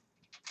 right?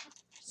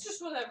 It's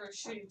just whenever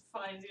she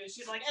finds you,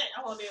 she's like, hey,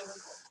 I want to be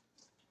invisible.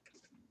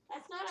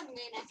 That's not a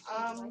main activity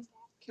like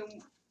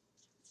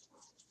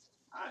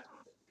that.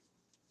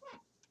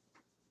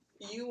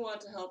 Can you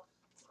want to help?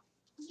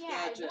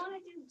 Yeah, Gadget. I want to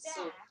do that.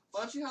 So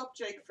why don't you help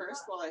Jake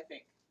first while I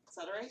think? Is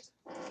that alright?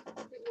 Wait,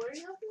 what are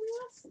you helping me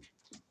with?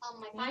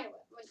 My firework.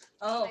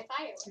 Oh, My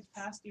firework. she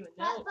passed you a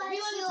But, note. but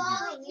You already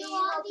left. you. You,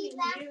 already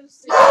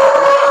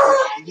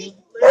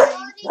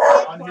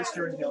left. on his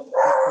turn, he'll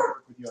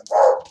work with you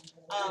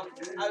on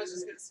this. I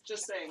was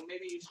just saying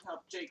maybe you should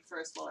help Jake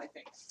first while I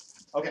think.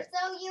 Okay, So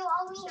you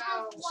only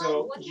have one.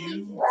 so what do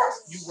you do?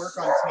 work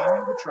on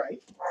taming the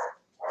trike,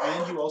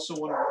 and you also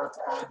want to work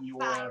on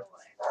Firework.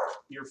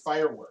 your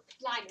firework,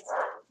 Blindness.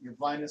 your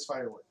blindness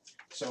firework.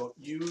 So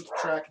you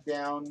track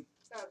down,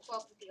 So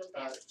 12 to deal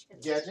damage.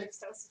 'cause Gadget. it's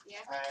so severe.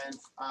 and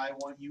I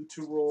want you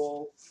to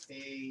roll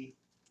a.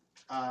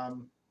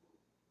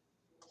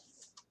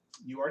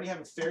 You already have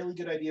a fairly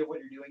good idea of what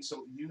you're doing,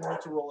 so you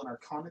need to roll an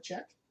Arcana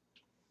check,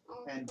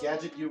 and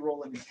Gadget, you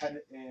roll an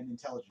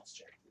intelligence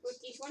check. With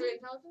these one? Straight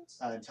intelligence?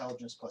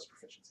 Intelligence plus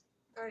proficiency.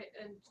 Alright,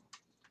 and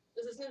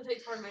is this gonna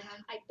take part of my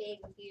time? I beg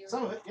of you.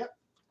 Some of it, yep.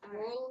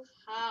 Roll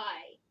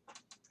high.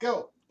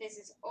 Go. This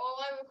is all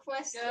I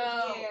request Go.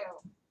 of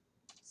you.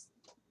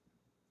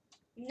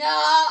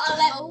 No,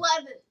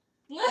 11.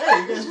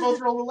 Hey, you guys both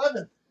rolled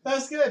 11.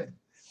 That's good.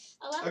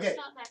 11's Okay.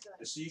 not that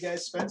good. So you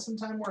guys spend some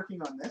time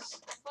working on this.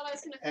 Well, I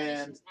was gonna finish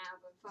And it now,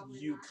 but probably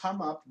You not.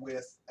 come up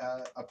with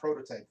a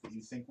prototype that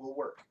you think will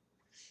work.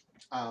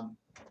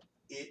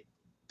 It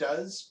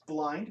does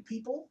blind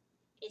people,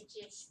 It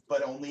just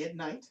but only at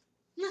night,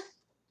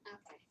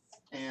 okay.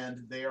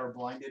 and they are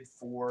blinded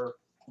for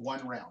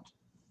 1 round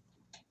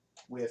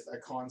with a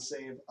con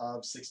save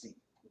of 16.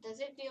 Does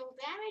it deal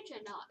damage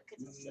or not?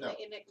 Because it's No. like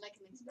an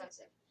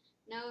explosive.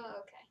 No,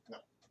 okay.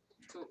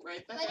 So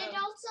write that But it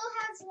down. also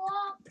has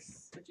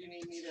locks. But you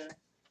need me to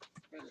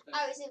write it down.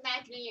 I was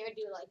imagining you would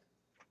do like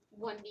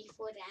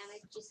 1d4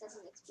 damage just as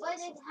an But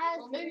explosive. it has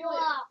Well, maybe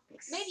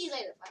locks. Maybe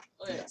later,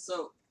 but Okay,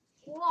 so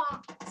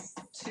Locks.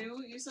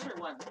 2 you said or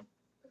 1?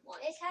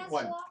 It has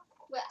 1. locks.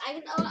 well,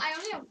 I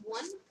only have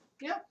one.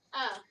 Yep.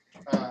 Oh,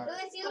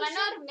 Louis, you but I know should-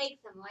 how to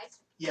make them, right?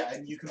 Yeah,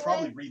 and you can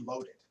probably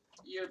reload it.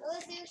 You're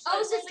Louis, you Oh,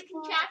 should so it's a make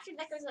locks. contraption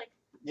that goes like.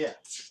 Yeah.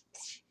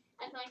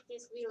 I like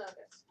these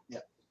reloaders.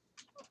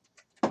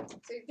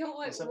 So you don't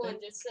want What's up, one,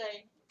 babe? just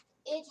say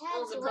It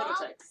has was a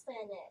prototype. locks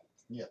in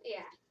it.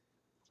 Yeah.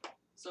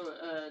 so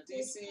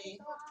DC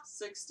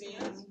 16.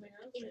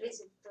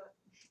 Invisible.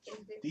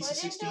 DC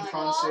 16 Put in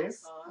con the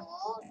save,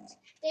 locks,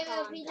 They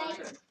will be like.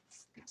 Okay.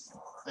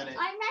 and it,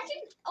 I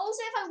imagine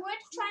also if I were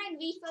to try and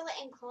refill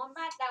it in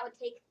combat, that would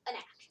take an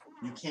action.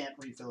 you can't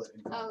refill it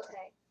in combat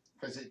Okay,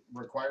 because it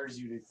requires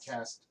you to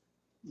cast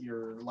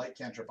your light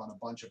cantrip on a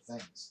bunch of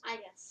things. I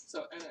guess.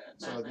 So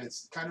So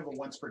it's kind of a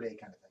once per day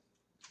kind of thing.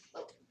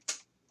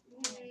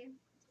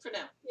 for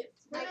now.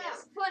 I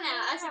guess. For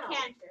now, as a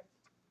cantrip.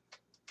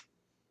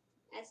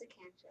 As a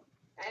cantrip.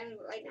 I'm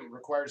right now. It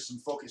requires some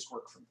focused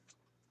work from you.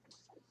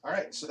 All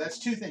right, so that's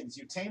 2 things.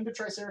 You tamed a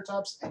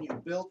Triceratops and you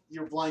built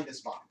your blindness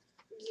bomb.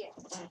 Yeah.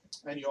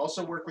 And you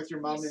also work with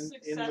your mom in the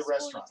Successfully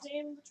restaurant.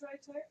 tamed the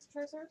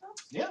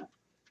Triceratops? Yeah.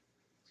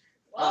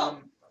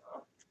 Wow.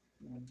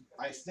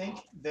 I think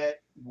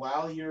that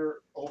while you're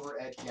over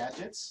at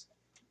Gadgets,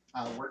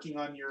 working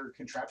on your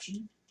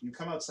contraption, you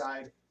come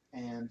outside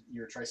and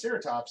your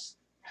Triceratops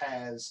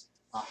has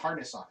a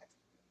harness on it.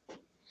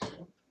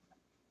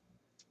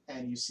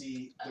 And you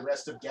see the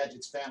rest of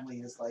Gadget's family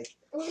is like,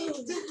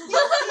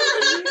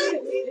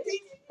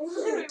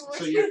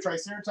 so your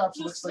Triceratops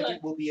looks like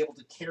it will be able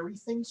to carry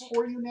things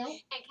for you now.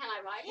 And can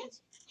I ride it?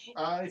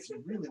 If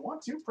you really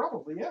want to,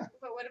 probably, yeah.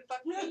 But what about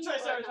The me?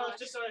 Triceratops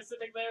just sort of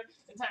sitting there,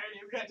 entirely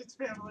of Gadget's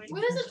family.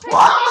 what is a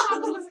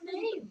Triceratops'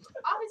 name?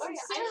 Obviously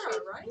Oh,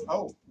 Sarah, right?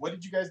 Oh, what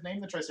did you guys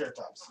name the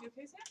Triceratops? You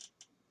okay, Sam?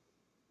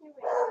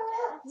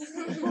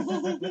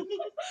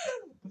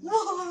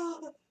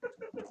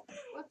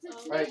 What's its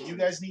All right, name? you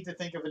guys need to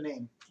think of a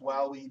name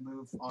while we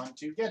move on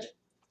to Gadget.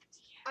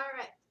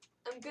 Alright,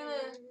 I'm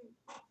gonna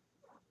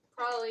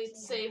probably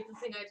save the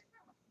thing I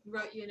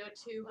wrote you a note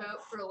to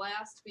about for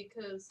last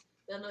because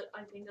then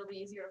I think it'll be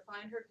easier to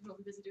find her because we'll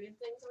be busy doing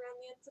things around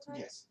the end of the time.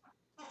 Yes.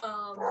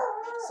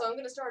 So I'm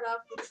gonna start off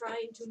with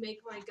trying to make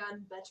my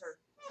gun better.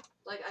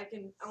 Like I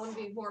want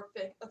to be more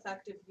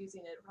effective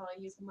using it. Probably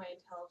using my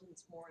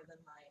intelligence more than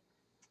my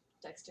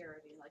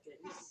dexterity, like it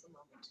is at the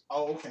moment.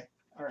 Oh, okay.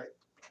 All right.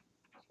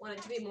 Want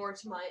it to be more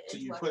to my So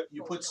you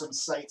intellectual put some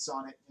sights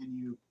on it and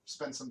you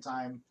spend some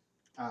time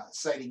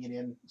sighting it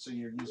in, so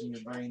you're using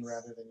your brain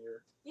rather than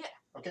your. Yeah.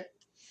 Okay.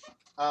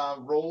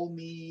 Roll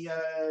me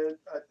a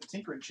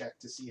tinkering check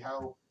to see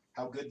how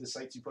good the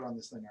sights you put on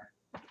this thing are.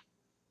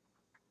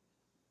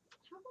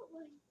 How about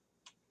like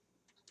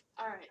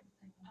Alright.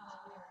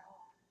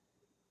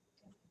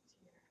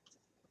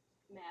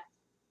 Math.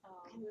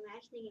 I'm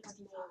imagining it's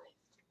made.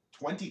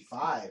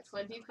 25.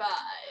 25.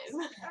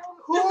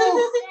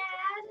 Whew.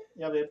 Dad,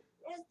 Yeah, babe.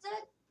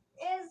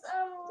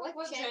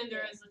 What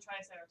gender is the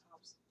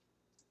Triceratops?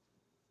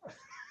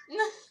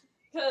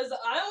 Because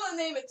I want to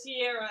name it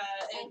Tierra,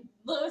 and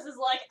Lewis is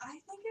like, I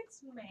think it's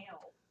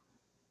male.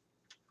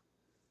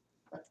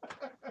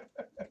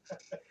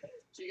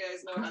 Do you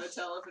guys know how to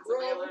tell if it's a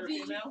Roll male a or a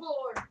female?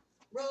 d4.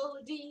 Roll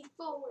a d4.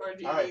 Or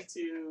do you Alright. need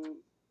to?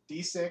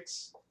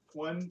 D6,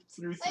 1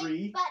 through Wait,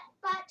 3, but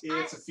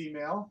it's a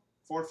female.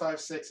 4, 5,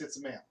 6, it's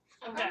a male.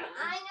 Okay.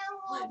 I know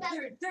more One, about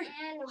third, three.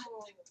 animals.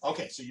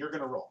 Okay, so you're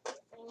gonna roll.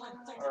 1,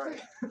 3, All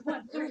right.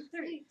 1, 3,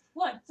 3.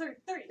 1, 3,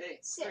 3. Okay.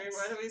 Six. Sorry,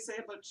 what do we say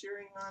about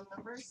cheering on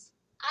numbers?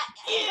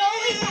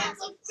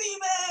 It's a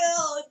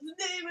female! Its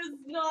name is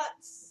not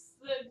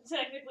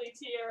technically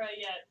Tiara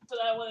yet, but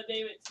I want to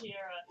name it Tiara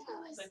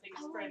because I think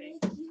it's pretty.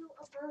 Make you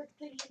a bird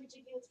thing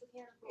imaging you. It's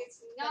mechanical. It's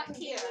not That can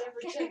be here. whatever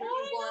gender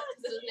you want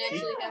because it doesn't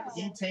actually have a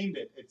He tamed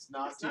it. It's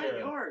not It's not Tiara.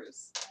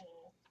 yours.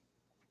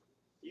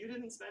 You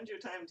didn't spend your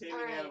time taming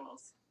Alright.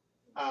 animals.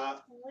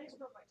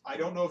 I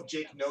don't know if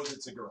Jake knows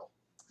it's a girl.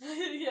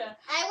 Yeah.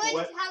 I went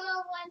What- hello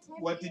one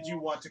time. What did you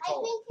want to I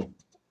call it? think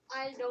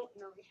I don't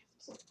know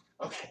yet.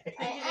 Okay.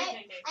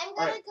 I'm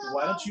gonna Alright, go.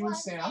 why don't you and over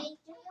Sam say, do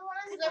you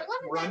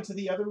want Run to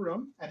the other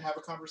room and have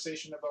a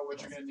conversation about what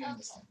you're gonna name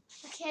this thing.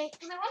 Okay.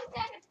 Because I want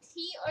that a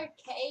T or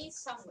K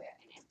somewhere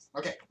in it.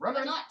 Okay, run, But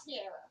run. not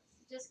Tiara.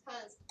 Just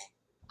because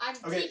I'm,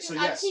 Okay, keeping, so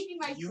I'm yes, keeping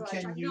my you foot. can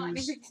I'm not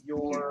use naming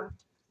your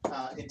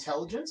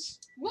intelligence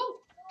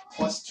Whoa!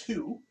 plus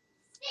 2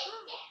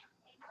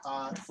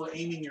 for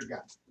aiming your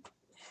gun.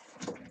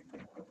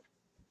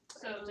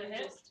 So to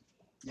hit.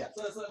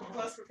 So it's a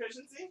plus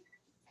proficiency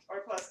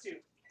or plus 2?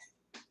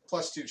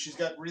 Plus 2. She's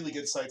got really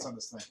good sights on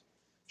this thing.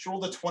 She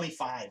rolled a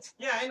 25.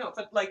 Yeah, I know,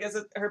 but like, is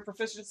it her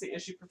proficiency?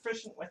 Is she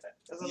proficient with it?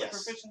 Because Yes. the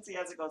proficiency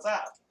as it goes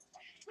up,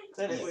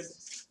 then it would,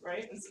 Yes.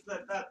 right? And so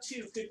that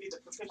 2 could be the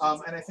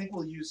proficiency. And I think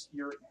we'll use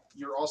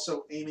you're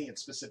also aiming at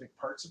specific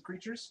parts of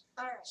creatures,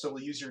 Alright. so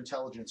we'll use your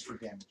intelligence for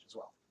damage as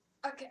well.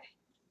 Okay.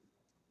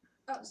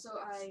 Oh, so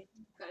I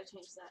gotta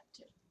change that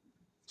too.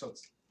 So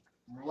it's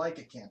like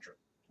a cantrip,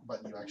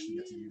 but you actually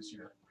get to use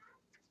your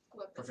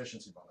Weapon.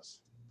 proficiency bonus.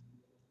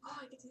 Oh,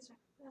 I get to use my.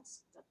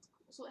 That's cool.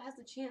 So it has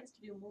the chance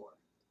to do more.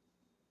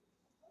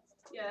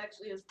 Yeah,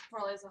 actually, it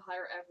probably has a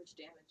higher average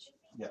damage,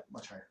 Yeah,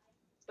 much higher.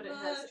 but it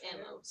has Much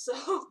higher. ammo.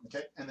 So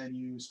Okay, and then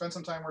you spend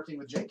some time working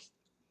with Jake.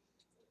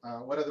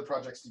 What other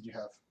projects did you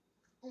have?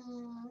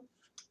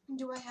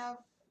 do I have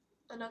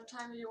enough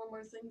time to do one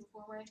more thing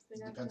before my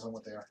thing? Depends on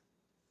what they are.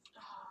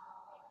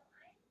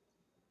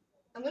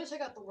 I'm gonna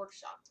check out the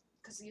workshop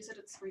because you said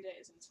it's 3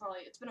 days and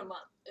it's been a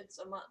month. It's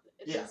a month.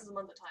 Yeah. This is a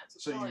month of time. So,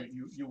 it's So probably,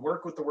 you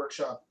work with the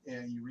workshop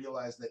and you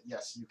realize that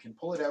yes, you can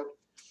pull it out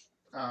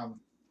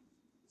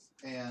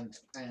and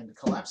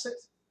collapse it.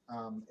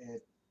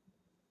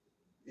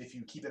 If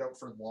you keep it out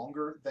for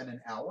longer than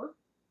an hour,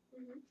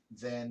 Mhm.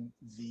 then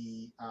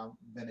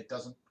then it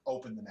doesn't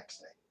open the next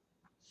day.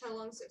 How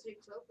long does it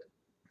take to open?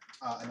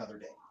 Another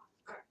day.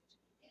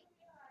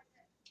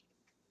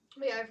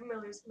 But yeah, I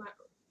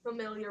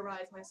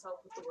familiarize myself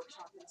with the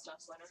workshop and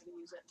stuff, so I know how to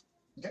use it.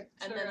 Okay.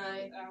 And then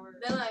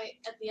I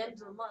at the end of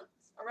the month,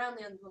 around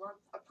the end of the month,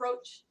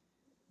 approach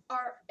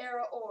our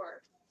era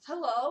org.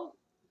 Hello.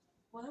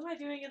 What am I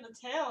doing in the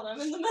town? I'm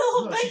in the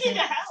middle of No, she making a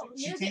came- house.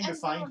 She Near the came to end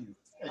find you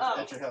Oh.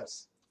 at your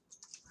house.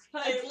 I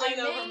I lean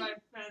over made- my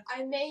fence.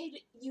 I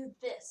made you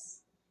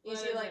this. You What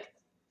see, is like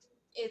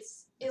it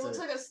It's looks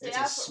a- like a a staff,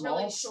 but small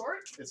really s-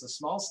 short. It's a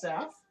small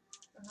staff,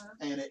 Uh-huh.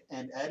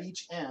 and at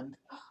each end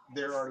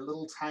there are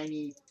little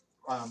tiny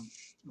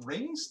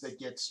rings that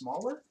get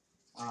smaller.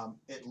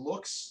 It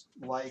looks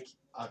like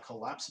a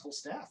collapsible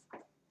staff.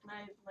 And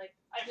I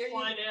I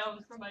fly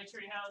down from my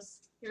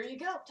treehouse. here you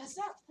go. Test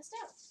it out. Test it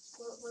out.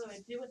 What do I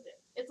do with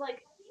it? It's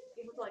like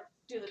you have to like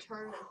do the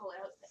turn and pull it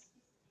out.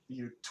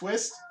 You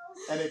twist,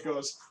 and it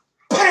goes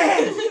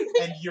BAM!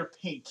 And you're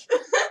pink.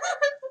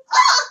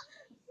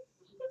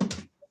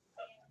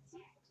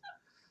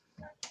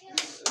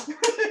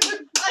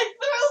 I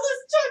throw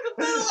this chunk of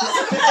metal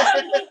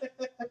out.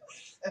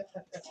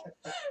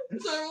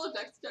 So I roll a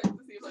dex check to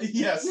see if I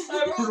Yes.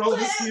 I rolled Roll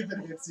to it. see if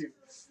it hits you.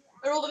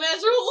 I rolled a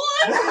natural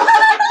 1!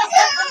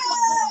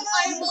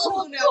 I'm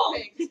also now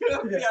pink. Yeah, I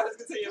was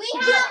gonna say We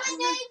have a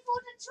name for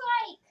the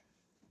trike.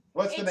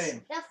 What's the It's-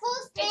 name? The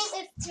first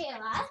name is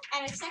Tara,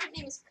 And its second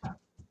name is Co.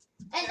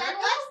 and then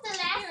what's the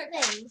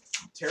last name?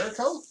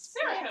 Terracote?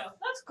 Serico.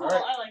 That's cool.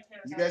 Alright. I like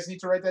Serico. You guys need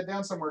to write that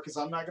down somewhere because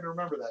I'm not going to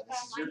remember that. This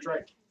is your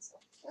trike.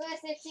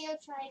 Where's the field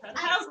trike?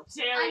 How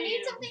dare I you?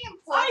 need something I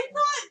important.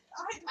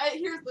 thought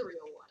Here's the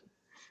real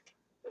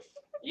one.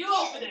 you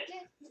open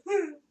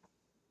it.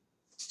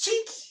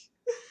 Cheek!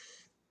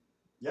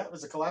 Yeah, it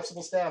was a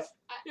collapsible staff.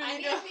 I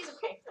need a piece of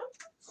paper.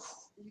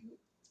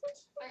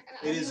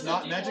 It is Does it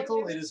not do magical,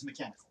 more it is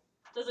mechanical.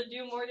 Does it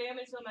do more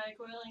damage than my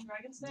coiling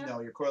dragon staff? No,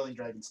 your coiling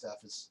dragon staff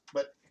is.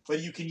 But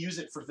you can use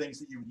it for things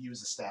that you would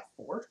use a staff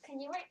for, Can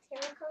you write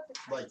Terracote?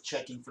 like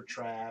checking for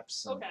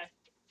traps. And, Okay.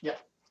 Okay.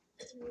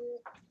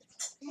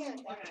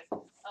 Okay.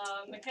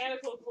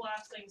 Mechanical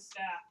collapsing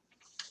staff.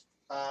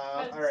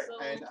 all right,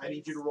 and I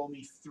need you to roll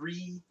me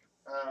 3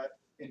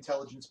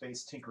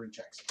 intelligence-based tinkering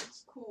checks,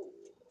 please. Cool.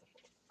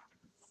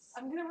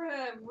 I'm gonna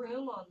write a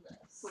room on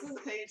this. flip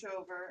the page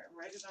over and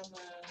write it on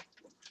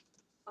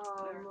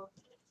the.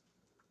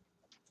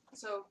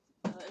 So,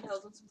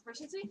 intelligence and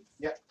proficiency?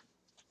 Yep.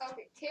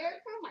 Okay,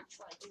 character, my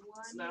choice.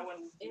 One So now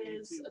when we need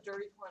is to- a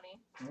dirty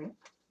 20. Mhm.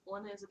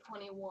 One is a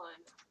 21.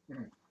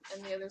 Mhm.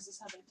 And the other's a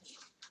 17.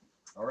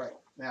 All right.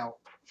 Now,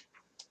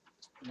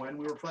 when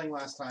we were playing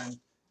last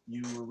time,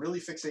 you were really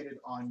fixated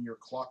on your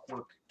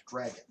clockwork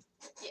dragon.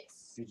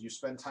 Yes. Did you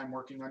spend time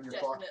working on your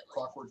Definitely.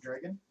 clockwork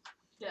dragon?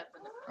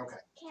 Definitely. Okay.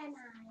 Can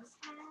I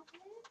have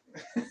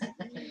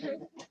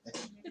it?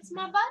 It's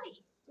my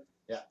buddy.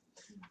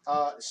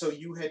 So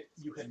you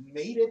had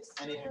made it,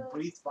 and it had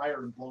breathed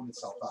fire and blown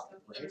itself up,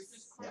 right?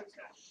 Yeah.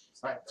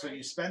 All right. So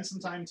you spend some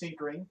time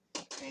tinkering,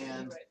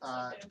 and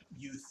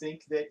you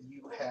think that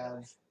you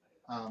have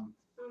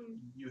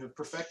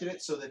perfected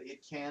it so that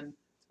it can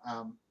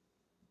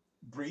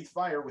breathe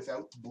fire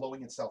without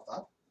blowing itself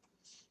up.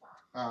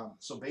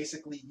 So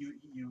basically,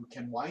 you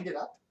can wind it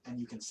up, and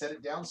you can set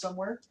it down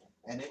somewhere,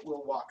 and it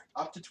will walk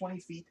up to 20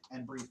 feet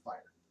and breathe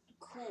fire.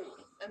 Cool.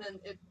 And then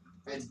it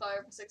breathes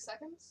fire for 6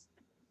 seconds?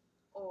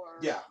 Or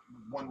Yeah,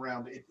 one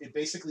round. It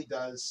basically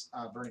does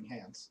burning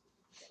hands,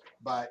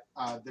 but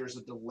there's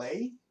a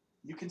delay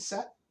you can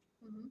set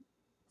Mhm.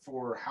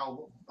 for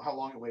how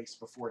long it waits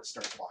before it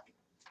starts walking.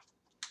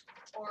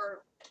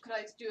 Or could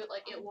I do it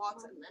like it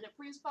walks and then it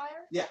breathes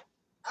fire? Yeah.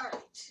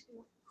 Alright.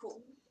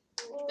 Cool.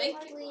 Will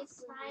Thank it you. breathe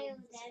fire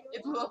then?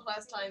 It blew up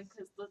last time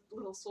because the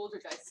little soldier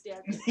guy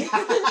stabbed me. Yeah,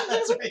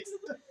 that's right.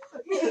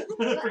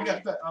 I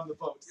forgot that on the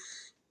boat.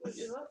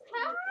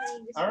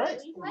 All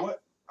right.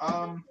 What?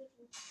 I'm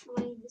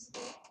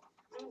invisible.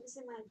 I'm just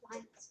in my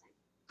blind this time.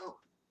 Oh.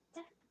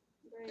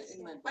 Where is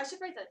In my it? I should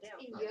write that down.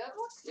 In your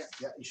book?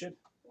 Yeah, you should.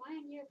 Why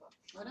in your book?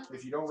 Why not?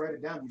 If you don't write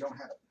it down, you don't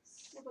have it.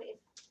 No, but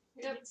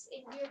if it's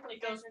in your book,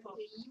 It goes then both.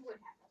 you would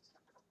have it.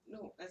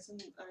 No, it's in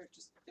or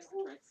just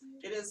inventory.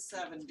 It is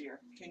 7, dear.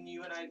 Can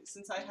you and I,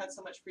 since I had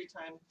so much free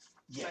time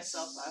Yes.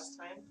 myself last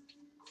time,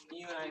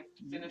 you and I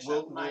finish We'll,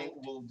 up my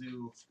we'll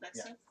do. next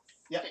yeah. time?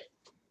 Yeah. Okay.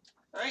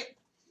 All right.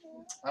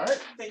 All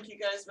right. Thank you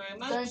guys very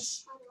much.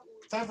 Thanks.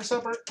 Time for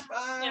supper.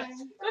 Bye.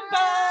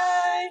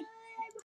 Goodbye!